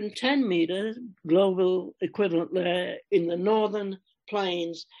 110 meter global equivalent layer in the northern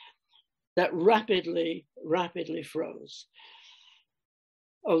plains that rapidly froze.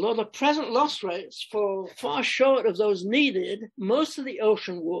 Although the present loss rates fall far short of those needed, most of the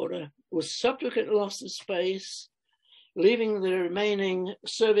ocean water was subsequently lost to space, leaving the remaining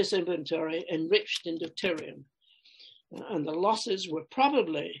surface inventory enriched in deuterium. And the losses were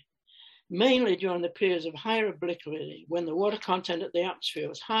probably mainly during the periods of higher obliquity, when the water content of the atmosphere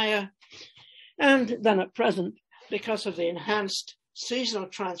was higher, and then at present, because of the enhanced seasonal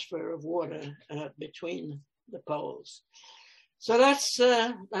transfer of water between the poles. So that's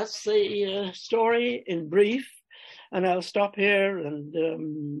the story in brief, and I'll stop here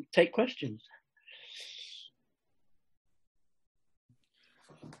and take questions.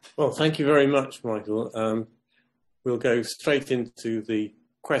 Well, thank you very much, Michael. We'll go straight into the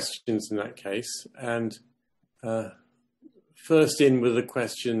questions in that case. And first in with a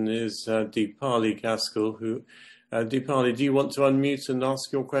question is Deepali Gaskell, who, Deepali, do you want to unmute and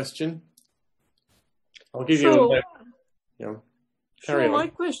ask your question? I'll give you a... Yeah. Carry on. My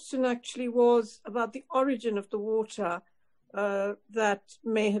question actually was about the origin of the water that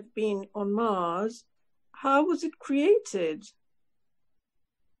may have been on Mars. How was it created?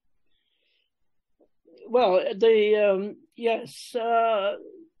 Well,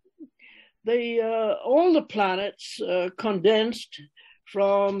 all the planets condensed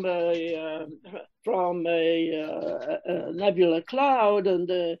from a nebular cloud,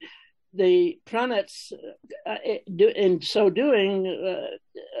 and the planets, in so doing,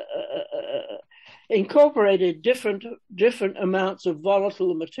 incorporated different amounts of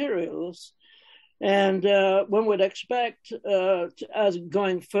volatile materials. And one would expect, as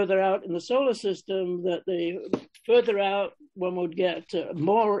going further out in the solar system, that the further out one would get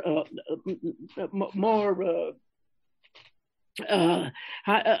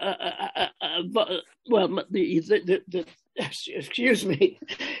excuse me,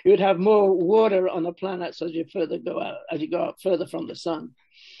 you would have more water on the planets as you go out further from the sun.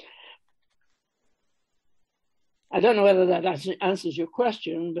 I don't know whether that answers your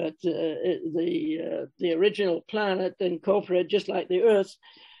question, but the original planet incorporated, just like the Earth,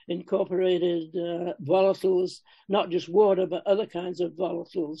 incorporated volatiles, not just water, but other kinds of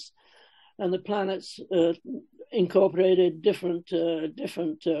volatiles. And the planets incorporated different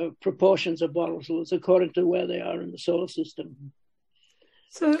proportions of volatiles according to where they are in the solar system.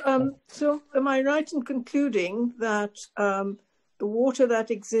 So am I right in concluding that the water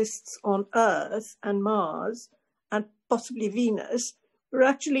that exists on Earth and Mars and possibly Venus were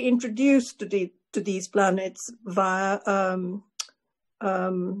actually introduced to these planets via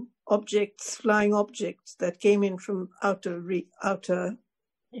objects, flying objects that came in from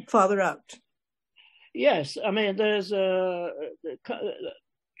farther out? Yes, I mean, there's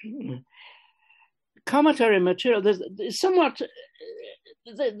cometary material. There's somewhat,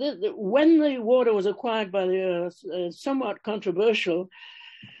 when the water was acquired by the Earth, somewhat controversial.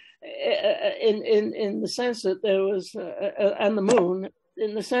 in the sense that there was, and the moon,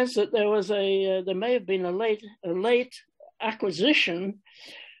 in the sense that there may have been a late acquisition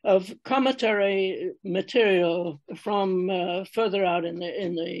of cometary material from further out in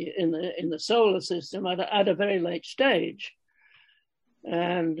the solar system at a very late stage.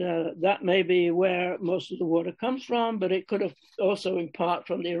 And that may be where most of the water comes from, but it could have also in part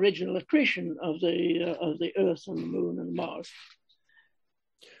from the original accretion of the Earth and the Moon and Mars.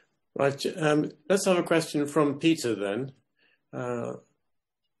 Right. Let's have a question from Peter then.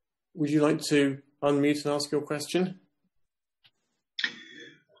 Would you like to unmute and ask your question?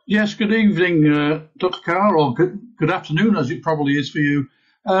 Yes, good evening, Dr. Carr, or good afternoon, as it probably is for you.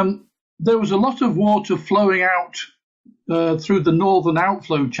 There was a lot of water flowing out through the northern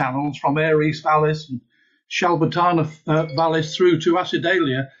outflow channels from Air East Vallis and Shalbatana Vallis through to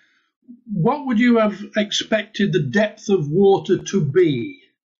Acidalia. What would you have expected the depth of water to be?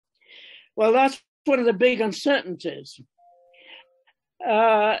 Well, that's one of the big uncertainties.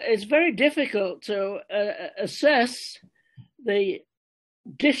 It's very difficult to assess the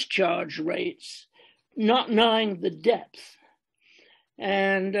discharge rates not knowing the depth.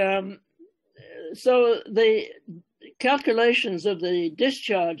 And so the calculations of the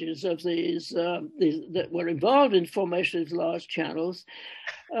discharges of these that were involved in formation of these large channels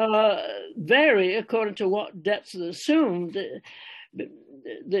vary according to what depths are assumed.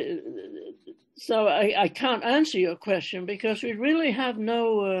 So I can't answer your question because we really have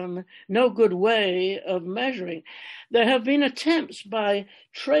no good way of measuring. There have been attempts by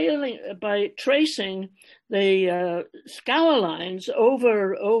tracing the scour lines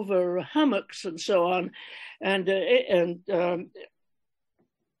over hummocks and so on, and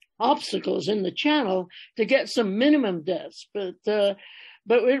obstacles in the channel to get some minimum depths, but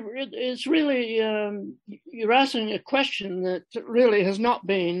it's really you're asking a question that really has not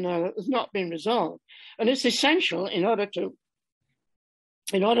been resolved, and it's essential in order to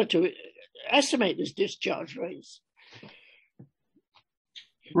estimate this discharge rates.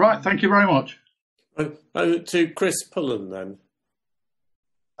 Right, thank you very much. To Chris Pullen then.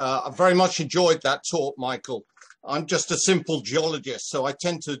 I very much enjoyed that talk, Michael. I'm just a simple geologist, so I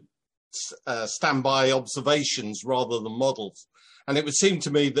tend to stand by observations rather than models. And it would seem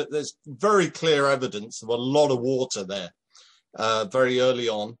to me that there's very clear evidence of a lot of water there very early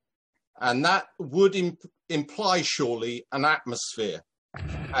on. And that would imply surely an atmosphere,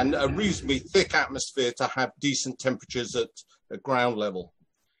 and a reasonably thick atmosphere to have decent temperatures at ground level.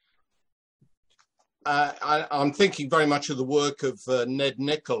 I'm thinking very much of the work of Ned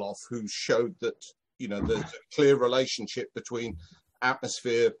Nikoloff, who showed that, you know, there's a clear relationship between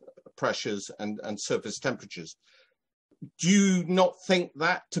atmosphere pressures and surface temperatures. Do you not think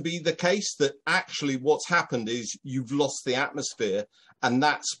that to be the case, that actually what's happened is you've lost the atmosphere and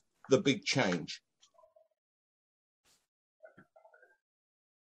that's the big change?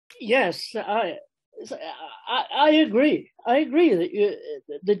 Yes, I agree. I agree that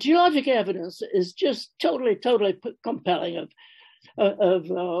the geologic evidence is just totally compelling of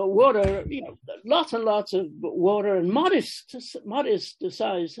water, you know, lots and lots of water and modest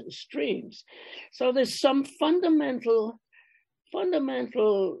sized streams. So there's some fundamental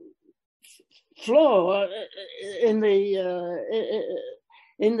flaw in the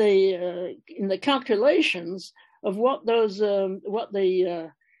calculations of what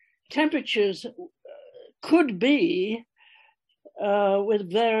the temperatures could be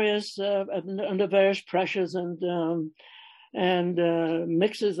with various under various pressures and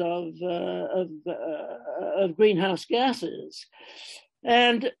mixes of greenhouse gases.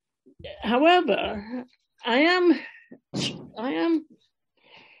 And however, I am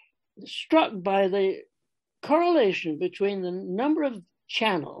struck by the correlation between the number of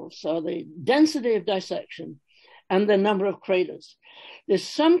channels, or the density of dissection, and the number of craters. There's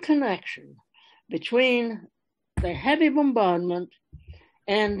some connection between the heavy bombardment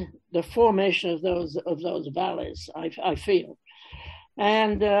and the formation of those valleys, I feel.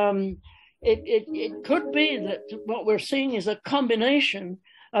 And it could be that what we're seeing is a combination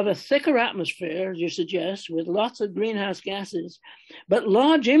of a thicker atmosphere, as you suggest, with lots of greenhouse gases, but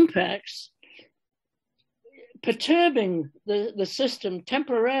large impacts perturbing the system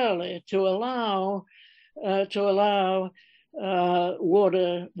temporarily to allow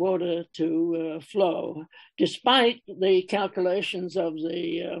water to flow, despite the calculations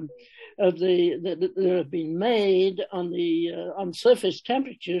that have been made on surface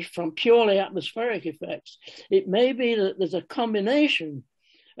temperatures from purely atmospheric effects. It may be that there's a combination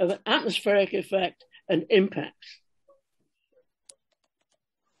of an atmospheric effect and impacts.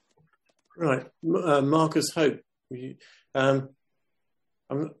 Right, Marcus Hope.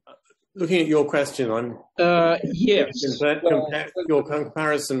 I'm looking at your question. Yes. Your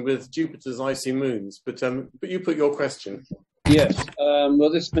comparison with Jupiter's icy moons, but you put your question. Yes.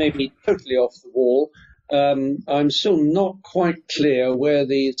 Well, this may be totally off the wall. I'm still not quite clear where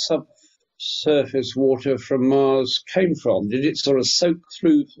the subsurface water from Mars came from. Did it sort of soak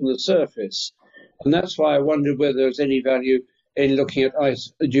through from the surface? And that's why I wondered whether there's any value in looking at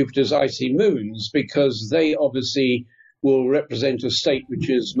Jupiter's icy moons, because they obviously will represent a state which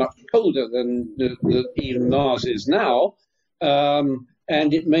is much colder than even Mars is now. And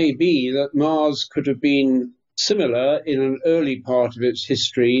it may be that Mars could have been similar in an early part of its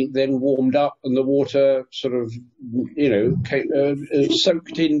history, then warmed up and the water sort of,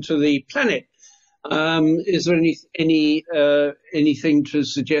 soaked into the planet. Is there anything to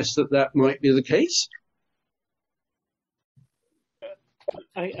suggest that that might be the case?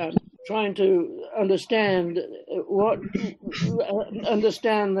 I'm trying to understand the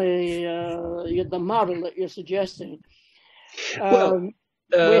model that you're suggesting. Sorry,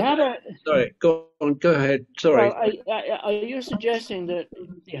 go ahead. Sorry. Well, are you suggesting that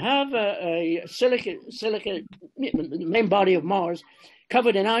you have a silicate, the main body of Mars,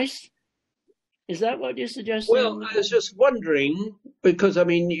 covered in ice? Is that what you're suggesting? Well, I was just wondering, because, I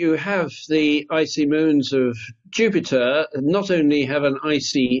mean, you have the icy moons of Jupiter not only have an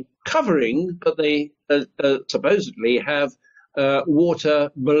icy covering, but they supposedly have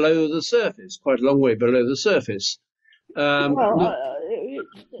water below the surface, quite a long way below the surface. Not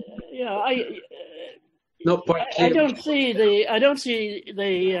quite clear. I don't see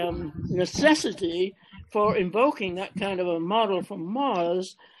the necessity for invoking that kind of a model from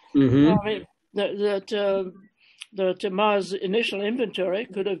Mars. Mm-hmm. I mean, that Mars' initial inventory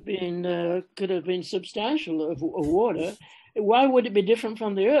could have been substantial of water. Why would it be different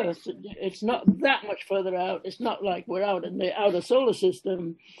from the Earth? It's not that much further out. It's not like we're out in the outer solar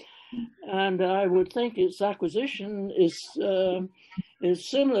system, and I would think its acquisition is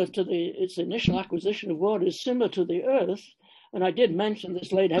similar to its initial acquisition of water is similar to the Earth. And I did mention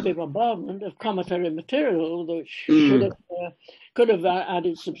this late heavy bombardment of cometary material, which could have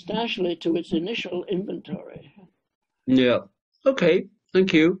added substantially to its initial inventory. Yeah. Okay.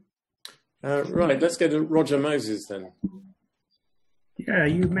 Thank you. Right. Let's go to Roger Moses then. Yeah,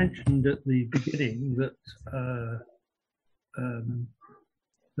 you mentioned at the beginning that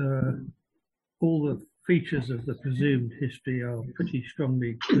all the features of the presumed history are pretty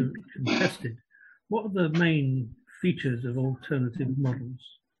strongly contested. What are the main features of alternative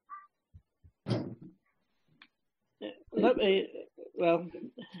models?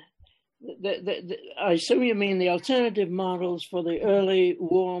 I assume you mean the alternative models for the early,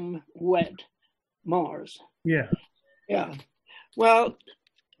 warm, wet Mars. Yeah. Yeah. Well,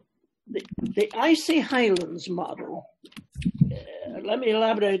 the icy highlands model, let me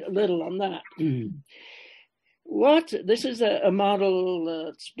elaborate a little on that. This is a model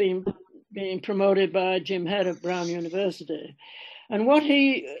that's being promoted by Jim Head of Brown University. And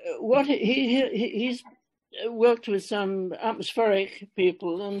he's worked with some atmospheric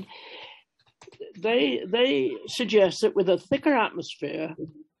people, and they suggest that with a thicker atmosphere,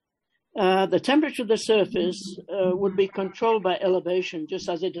 the temperature of the surface would be controlled by elevation, just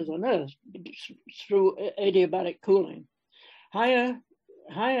as it is on Earth, through adiabatic cooling. Higher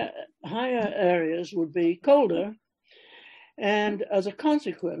areas would be colder, and as a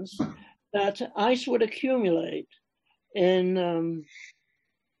consequence, that ice would accumulate on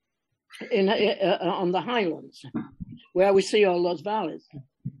the highlands, where we see all those valleys.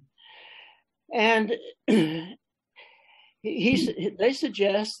 And they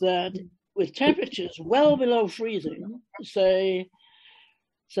suggest that with temperatures well below freezing, say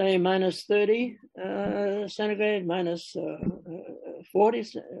minus 30 centigrade, minus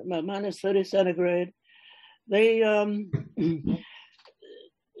 40, minus 30 centigrade, they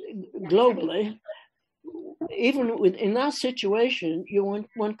globally, even in that situation,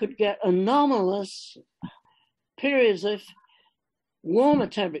 one could get anomalous periods of warmer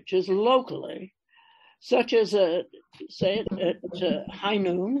temperatures locally, such as say at high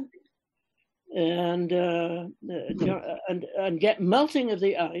noon, and get melting of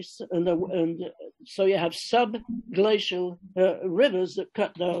the ice, and so you have subglacial rivers that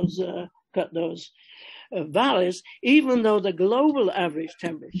cut those valleys, even though the global average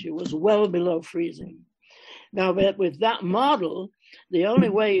temperature was well below freezing. Now, with that model, the only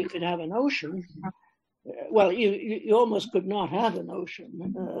way you could have an ocean, well, you almost could not have an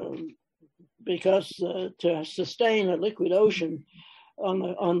ocean, because to sustain a liquid ocean on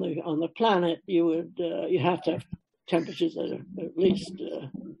the planet, you have to have temperatures that are at least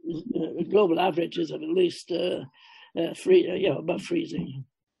global averages of at least above freezing.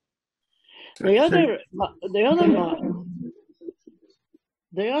 The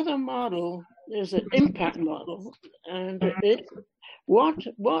other model is an impact model, and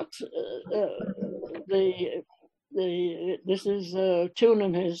this is Toon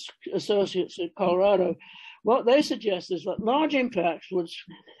and his associates at Colorado. What they suggest is that large impacts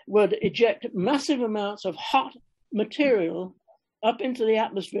would eject massive amounts of hot material up into the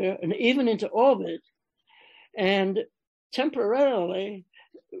atmosphere and even into orbit, and temporarily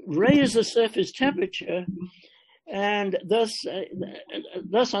raise the surface temperature, and thus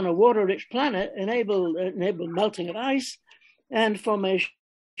on a water-rich planet enable melting of ice and formation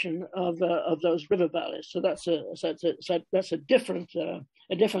of those river valleys. So that's a different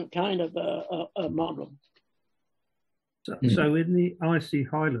kind of a model. So in the icy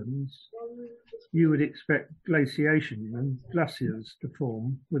highlands, you would expect glaciation and glaciers to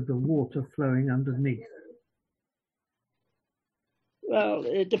form with the water flowing underneath. Well,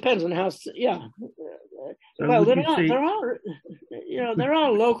 it depends on how. Yeah. So well, there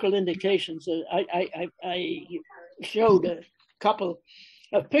are local indications. I showed a couple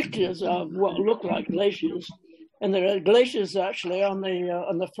of pictures of what look like glaciers, and there are glaciers actually on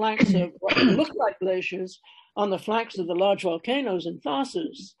the flanks of what look like glaciers on the flanks of the large volcanoes in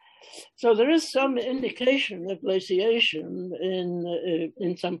Tharsis. So there is some indication of glaciation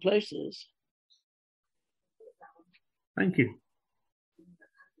in some places. Thank you.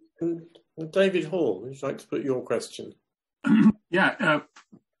 David Hall, would you like to put your question? Yeah.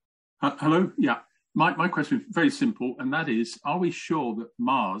 Hello. Yeah. My question is very simple, and that is: are we sure that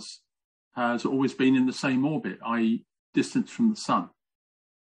Mars has always been in the same orbit, i.e., distance from the Sun?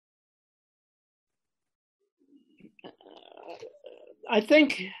 I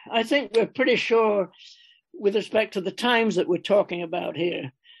think we're pretty sure with respect to the times that we're talking about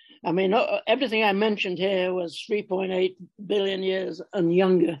here. I mean, everything I mentioned here was 3.8 billion years and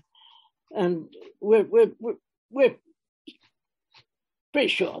younger, and we're pretty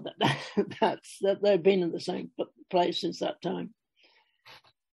sure that they've been in the same place since that time.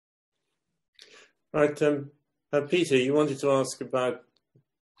 Right, Peter, you wanted to ask about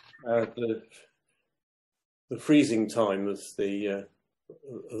the freezing time of the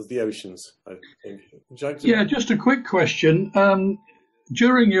oceans, I think. Yeah, just a quick question.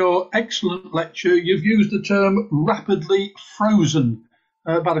 During your excellent lecture, you've used the term rapidly frozen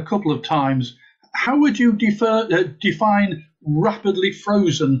about a couple of times. How would you define rapidly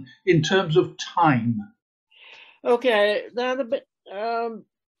frozen in terms of time? Okay, there's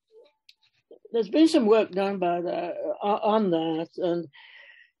been some work done on that, and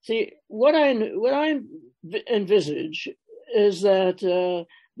see what I envisage is that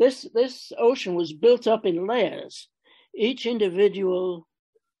this ocean was built up in layers. Each individual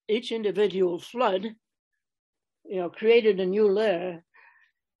flood, created a new layer,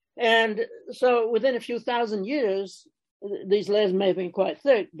 and so within a few thousand years, these layers may have been quite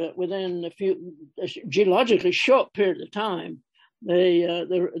thick, but within a geologically short period of time, the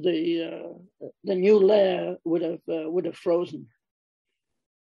new layer would have frozen.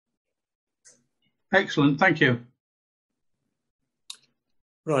 Excellent, thank you.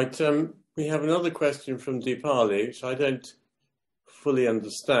 Right, we have another question from Deepali, which I don't fully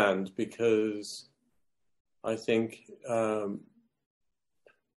understand because I think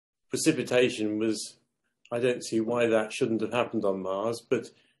precipitation was, I don't see why that shouldn't have happened on Mars.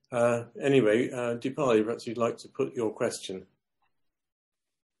 But anyway, Deepali, perhaps you'd like to put your question.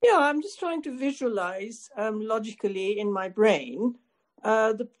 Yeah, I'm just trying to visualize logically in my brain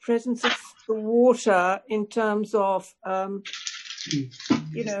the presence of the water in terms of how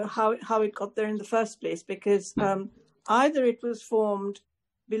it got there in the first place, because either it was formed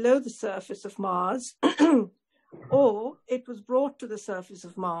below the surface of Mars or it was brought to the surface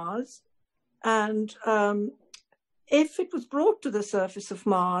of Mars. And if it was brought to the surface of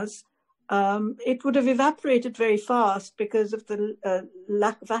Mars, it would have evaporated very fast because of the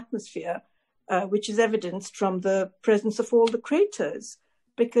lack of atmosphere, which is evidenced from the presence of all the craters,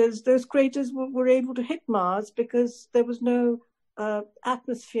 because those craters were able to hit Mars because there was no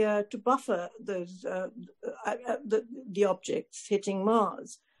atmosphere to buffer those the objects hitting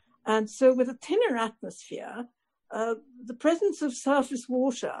Mars. And so with a thinner atmosphere, the presence of surface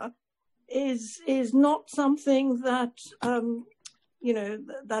water is not something that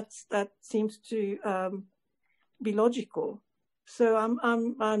that seems to be logical. So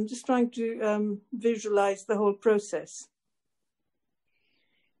I'm just trying to visualize the whole process.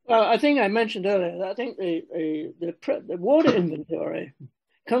 Well, I think I mentioned earlier that I think the water inventory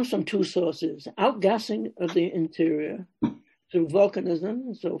comes from two sources: outgassing of the interior through volcanism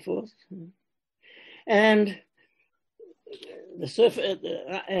and so forth, and the surface at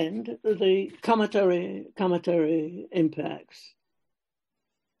the end, the cometary impacts.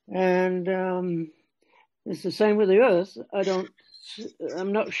 And it's the same with the Earth.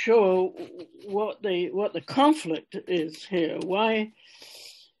 I'm not sure what the conflict is here. Why?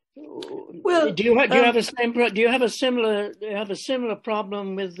 Well, do you have a similar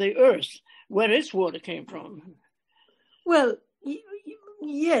problem with the Earth, where its water came from? Well,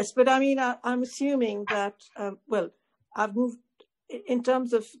 yes, but I mean, I'm assuming that I've moved in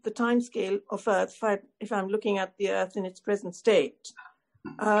terms of the timescale of Earth. If I'm looking at the Earth in its present state,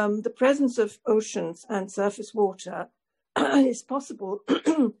 the presence of oceans and surface water is possible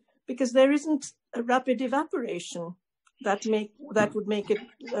because there isn't a rapid evaporation that would make it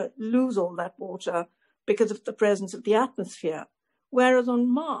lose all that water because of the presence of the atmosphere. Whereas on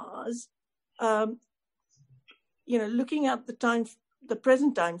Mars, looking at the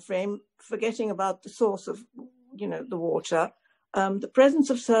present time frame, forgetting about the source of, the water, the presence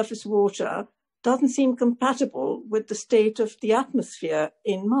of surface water doesn't seem compatible with the state of the atmosphere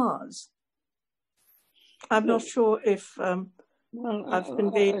in Mars. I'm not sure if I've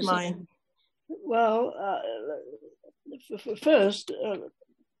conveyed my... Well, first,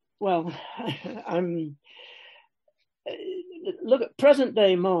 look at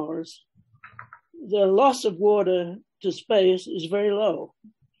present-day Mars. The loss of water to space is very low.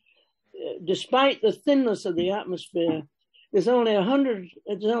 Despite the thinness of the atmosphere, there's only 10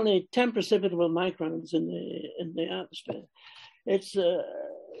 precipitable microns in the atmosphere. It's a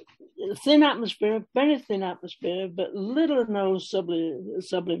thin atmosphere, very thin atmosphere, but little or no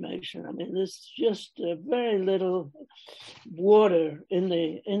sublimation. I mean, there's just very little water in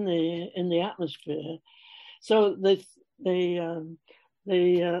the atmosphere. So the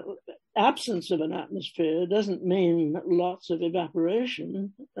absence of an atmosphere doesn't mean lots of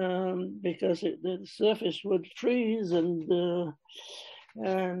evaporation, because the surface would freeze, and the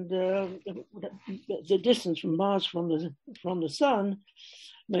distance from Mars from the sun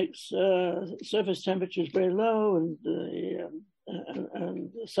makes surface temperatures very low, and the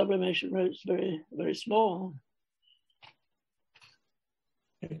sublimation rates very, very small.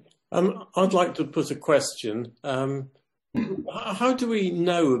 I'd like to put a question. How do we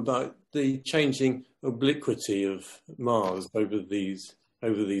know about the changing obliquity of Mars over these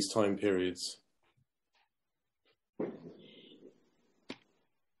time periods?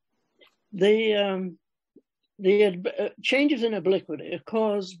 The changes in obliquity are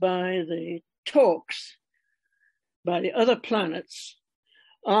caused by the talks by the other planets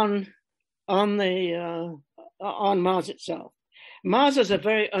on Mars itself. Mars has a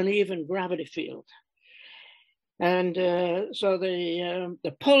very uneven gravity field. And so the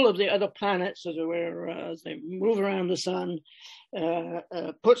pull of the other planets, as they move around the sun,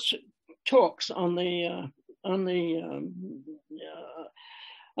 puts torques on the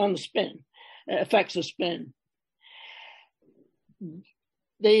spin, affects the spin.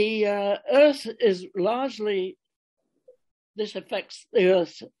 The Earth is largely, this affects the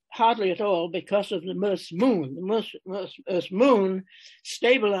Earth hardly at all because of the Earth's moon. The Earth's moon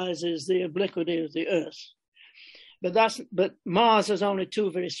stabilizes the obliquity of the Earth. But Mars has only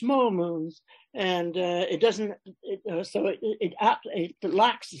two very small moons, and it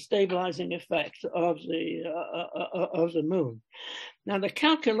lacks the stabilizing effect of the moon. Now, the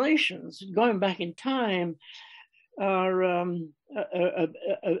calculations going back in time are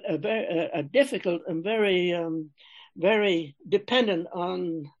difficult and very dependent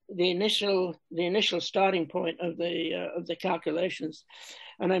on the initial starting point of the calculations.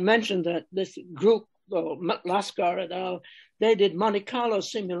 And I mentioned that this group, Lascar et al., they did Monte Carlo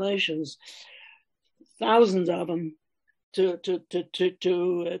simulations, thousands of them, to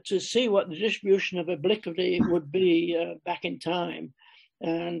see what the distribution of obliquity would be back in time,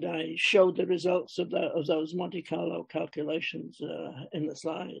 and I showed the results of those Monte Carlo calculations in the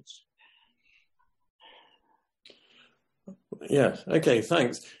slides. Yes. Okay.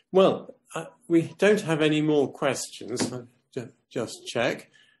 Thanks. Well, we don't have any more questions. Just check.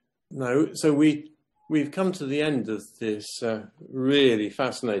 No. So we've come to the end of this really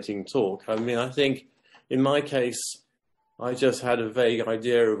fascinating talk. I mean, I think in my case, I just had a vague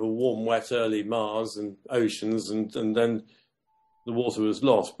idea of a warm, wet, early Mars and oceans, and then the water was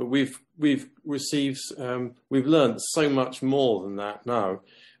lost. But we've learned so much more than that now.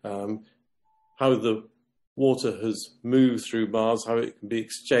 How the water has moved through Mars, how it can be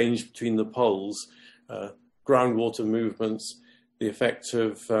exchanged between the poles, groundwater movements, the effect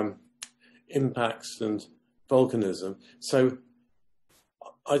of impacts and volcanism. So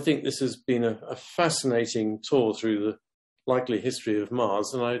I think this has been a fascinating tour through likely history of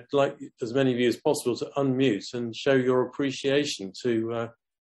Mars, and I'd like as many of you as possible to unmute and show your appreciation to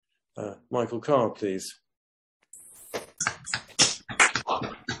Michael Carr, please.